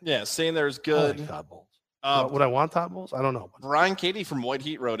know. Saying there's good. Like Todd Bowles. Would I want Todd Bowles? I don't know. Brian Katie from White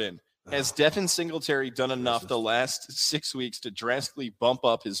Heat wrote in. Has Devin Singletary done enough the last 6 weeks to drastically bump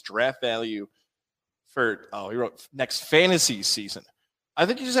up his draft value for he wrote next fantasy season? I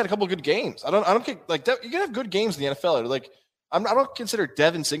think he just had a couple of good games. I don't think like you can have good games in the NFL. Like I don't consider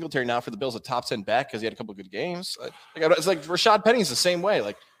Devin Singletary now for the Bills a top 10 back because he had a couple of good games. It's like Rashad Penny's the same way.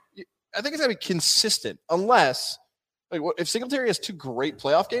 Like I think it's gotta be consistent unless. Like, if Singletary has 2 great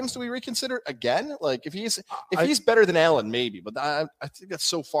playoff games, do we reconsider again? Like, if he's better than Allen, maybe. But I think that's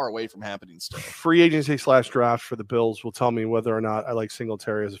so far away from happening still. Free agency / draft for the Bills will tell me whether or not I like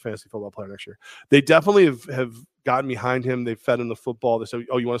Singletary as a fantasy football player next year. They definitely have gotten behind him. They've fed him the football. They said,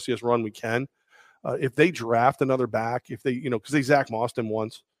 "Oh, you want to see us run? We can." If they draft another back, if they, because they Zach Mossed him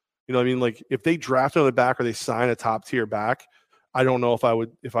once, you know what I mean? Like, if they draft another back or they sign a top tier back, I don't know if I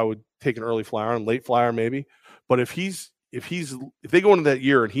would take an early flyer and late flyer maybe. But if they go into that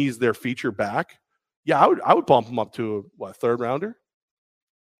year and he's their feature back, I would bump him up to a third rounder.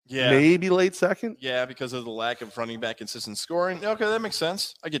 Yeah, maybe late second. Yeah, because of the lack of running back consistent scoring. Okay, that makes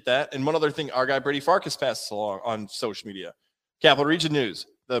sense. I get that. And one other thing, our guy Brady Farkas passes along on social media. Capital Region News: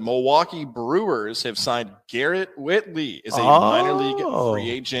 the Milwaukee Brewers have signed Garrett Whitley as a minor league free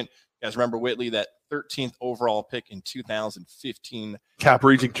agent. You guys remember Whitley, that 13th overall pick in 2015. Cap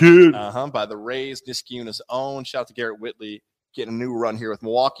Region kid. By the Rays, Niskayuna's own. Shout out to Garrett Whitley getting a new run here with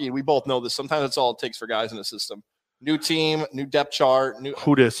Milwaukee. We both know this. Sometimes that's all it takes for guys in the system. New team, new depth chart.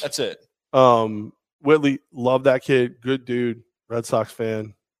 Who dis? That's it. Whitley, love that kid. Good dude. Red Sox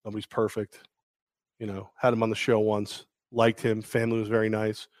fan. Nobody's perfect. Had him on the show once. Liked him. Family was very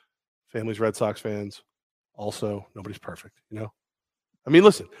nice. Family's Red Sox fans. Also, nobody's perfect. I mean,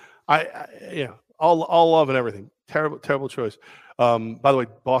 listen. All love and everything. Terrible choice. By the way,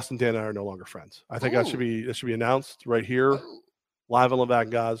 Boston Dan and I are no longer friends. I think that should be announced right here, live on Levac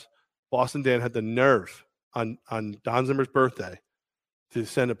Guys. Boston Dan had the nerve on Don Zimmer's birthday to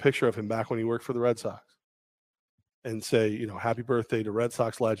send a picture of him back when he worked for the Red Sox and say, happy birthday to Red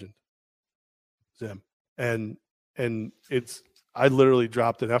Sox legend Zim. And I literally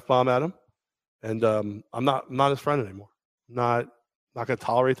dropped an F-bomb at him, and I'm not his friend anymore. Not going to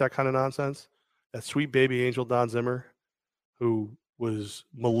tolerate that kind of nonsense. That sweet baby angel Don Zimmer, who was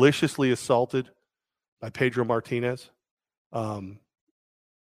maliciously assaulted by Pedro Martinez. No,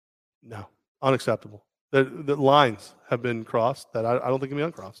 unacceptable. The lines have been crossed that I don't think can be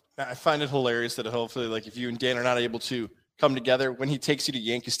uncrossed. I find it hilarious that hopefully, like, if you and Dan are not able to come together, when he takes you to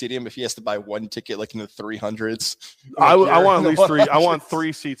Yankee Stadium, if he has to buy one ticket, like in the 300s. I want at least 3. I want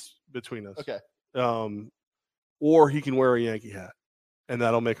 3 seats between us. Okay. Or he can wear a Yankee hat, and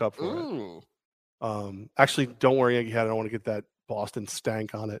that'll make up for it. Actually, don't wear a Yankee hat. I don't want to get that Boston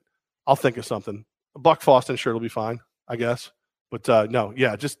stank on it. I'll think of something. A Buck Foston shirt will be fine, I guess. But no,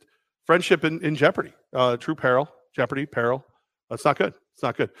 just friendship in jeopardy. True peril, jeopardy, peril. It's not good. It's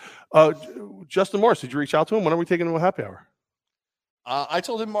not good. Justin Morris, did you reach out to him? When are we taking him to a happy hour? I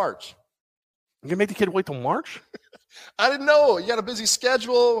told him March. You gonna make the kid wait till March? I didn't know. You got a busy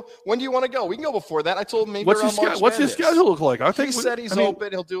schedule. When do you want to go? We can go before that. I told him maybe what's around March. What's his schedule look like? He said he's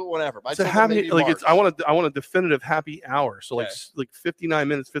open. He'll do it whenever. It's a happy. I want a definitive happy hour. So like 59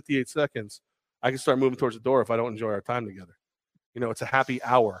 minutes, 58 seconds. I can start moving towards the door if I don't enjoy our time together. It's a happy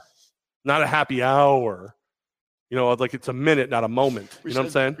hour, not a happy hour. Like it's a minute, not a moment. You know what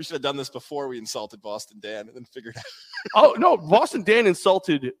I'm saying? We should have done this before we insulted Boston Dan and then figured out. Oh no, Boston Dan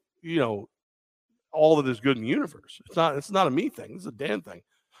insulted. All that is good in the universe. It's not a me thing. It's a Dan thing.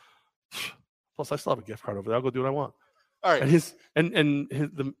 Plus, I still have a gift card over there. I'll go do what I want. All right. And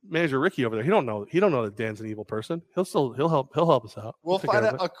the manager Ricky over there. He don't know that Dan's an evil person. He'll help us out. We'll find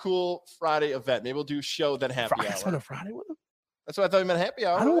out a cool Friday event. Maybe we'll do show then happy hour. Spend a Friday with him. That's what I thought you meant happy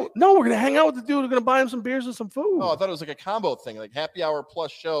hour. No, we're gonna hang out with the dude. We're gonna buy him some beers and some food. Oh, I thought it was like a combo thing, like happy hour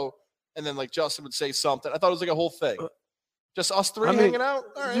plus show, and then like Justin would say something. I thought it was like a whole thing. Just us three hanging out?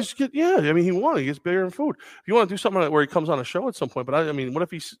 All right. He gets beer and food. If you want to do something where he comes on a show at some point, but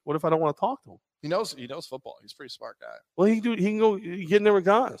what if I don't want to talk to him? He knows football. He's a pretty smart guy. Well, he can go get in there with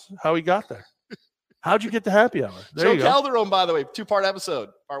guys. How he got there? How'd you get to happy hour? There Joe you go. Calderon, by the way, 2-part episode.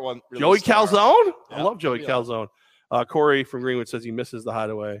 Part 1. Joey Calzone? Yep. I love Joey Calzone. Corey from Greenwood says he misses the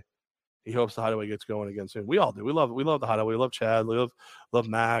Hideaway. He hopes the Hideaway gets going again soon. We all do. We love the Hideaway. We love Chad. We love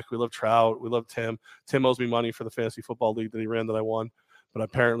Mac. We love Trout. We love Tim. Tim owes me money for the fantasy football league that he ran that I won, but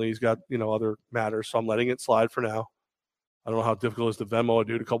apparently he's got other matters, so I'm letting it slide for now. I don't know how difficult it is to Venmo a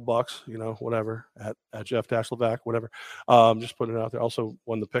dude a couple bucks, whatever, at Jeff Levac, whatever. Just putting it out there. Also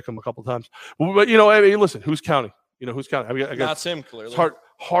won the pick 'em a couple times. But, I mean, listen, who's counting? Who's counting? I Not Tim, clearly. It's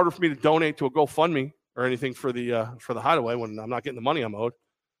harder for me to donate to a GoFundMe or anything for the Hideaway when I'm not getting the money I'm owed.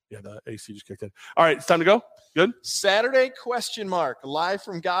 Yeah, the AC just kicked in. All right, it's time to go. Good? Saturday, ? Live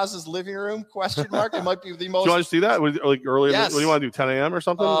from Gaza's living room, ? It might be the most. Do you want to see that? Like early? Yes. What do you want to do, 10 a.m. or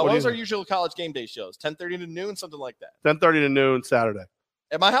something? What was our usual college game day shows? 10:30 to noon, something like that. 10:30 to noon, Saturday.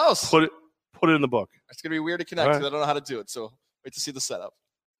 At my house. Put it in the book. It's going to be weird to connect because I don't know how to do it, so wait to see the setup.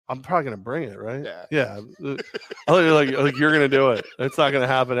 I'm probably going to bring it, right? Yeah. I like you're going to do it. It's not going to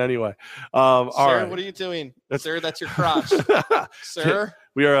happen anyway. All Sir, right. what are you doing? Sir, that's your crotch. Sir?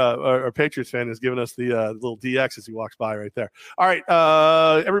 We are our Patriots fan has given us the little DX as he walks by right there. All right,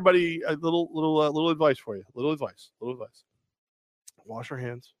 everybody, a little advice for you. Little advice. Wash your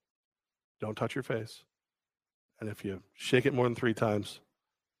hands. Don't touch your face. And if you shake it more than 3 times,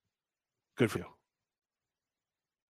 good for you.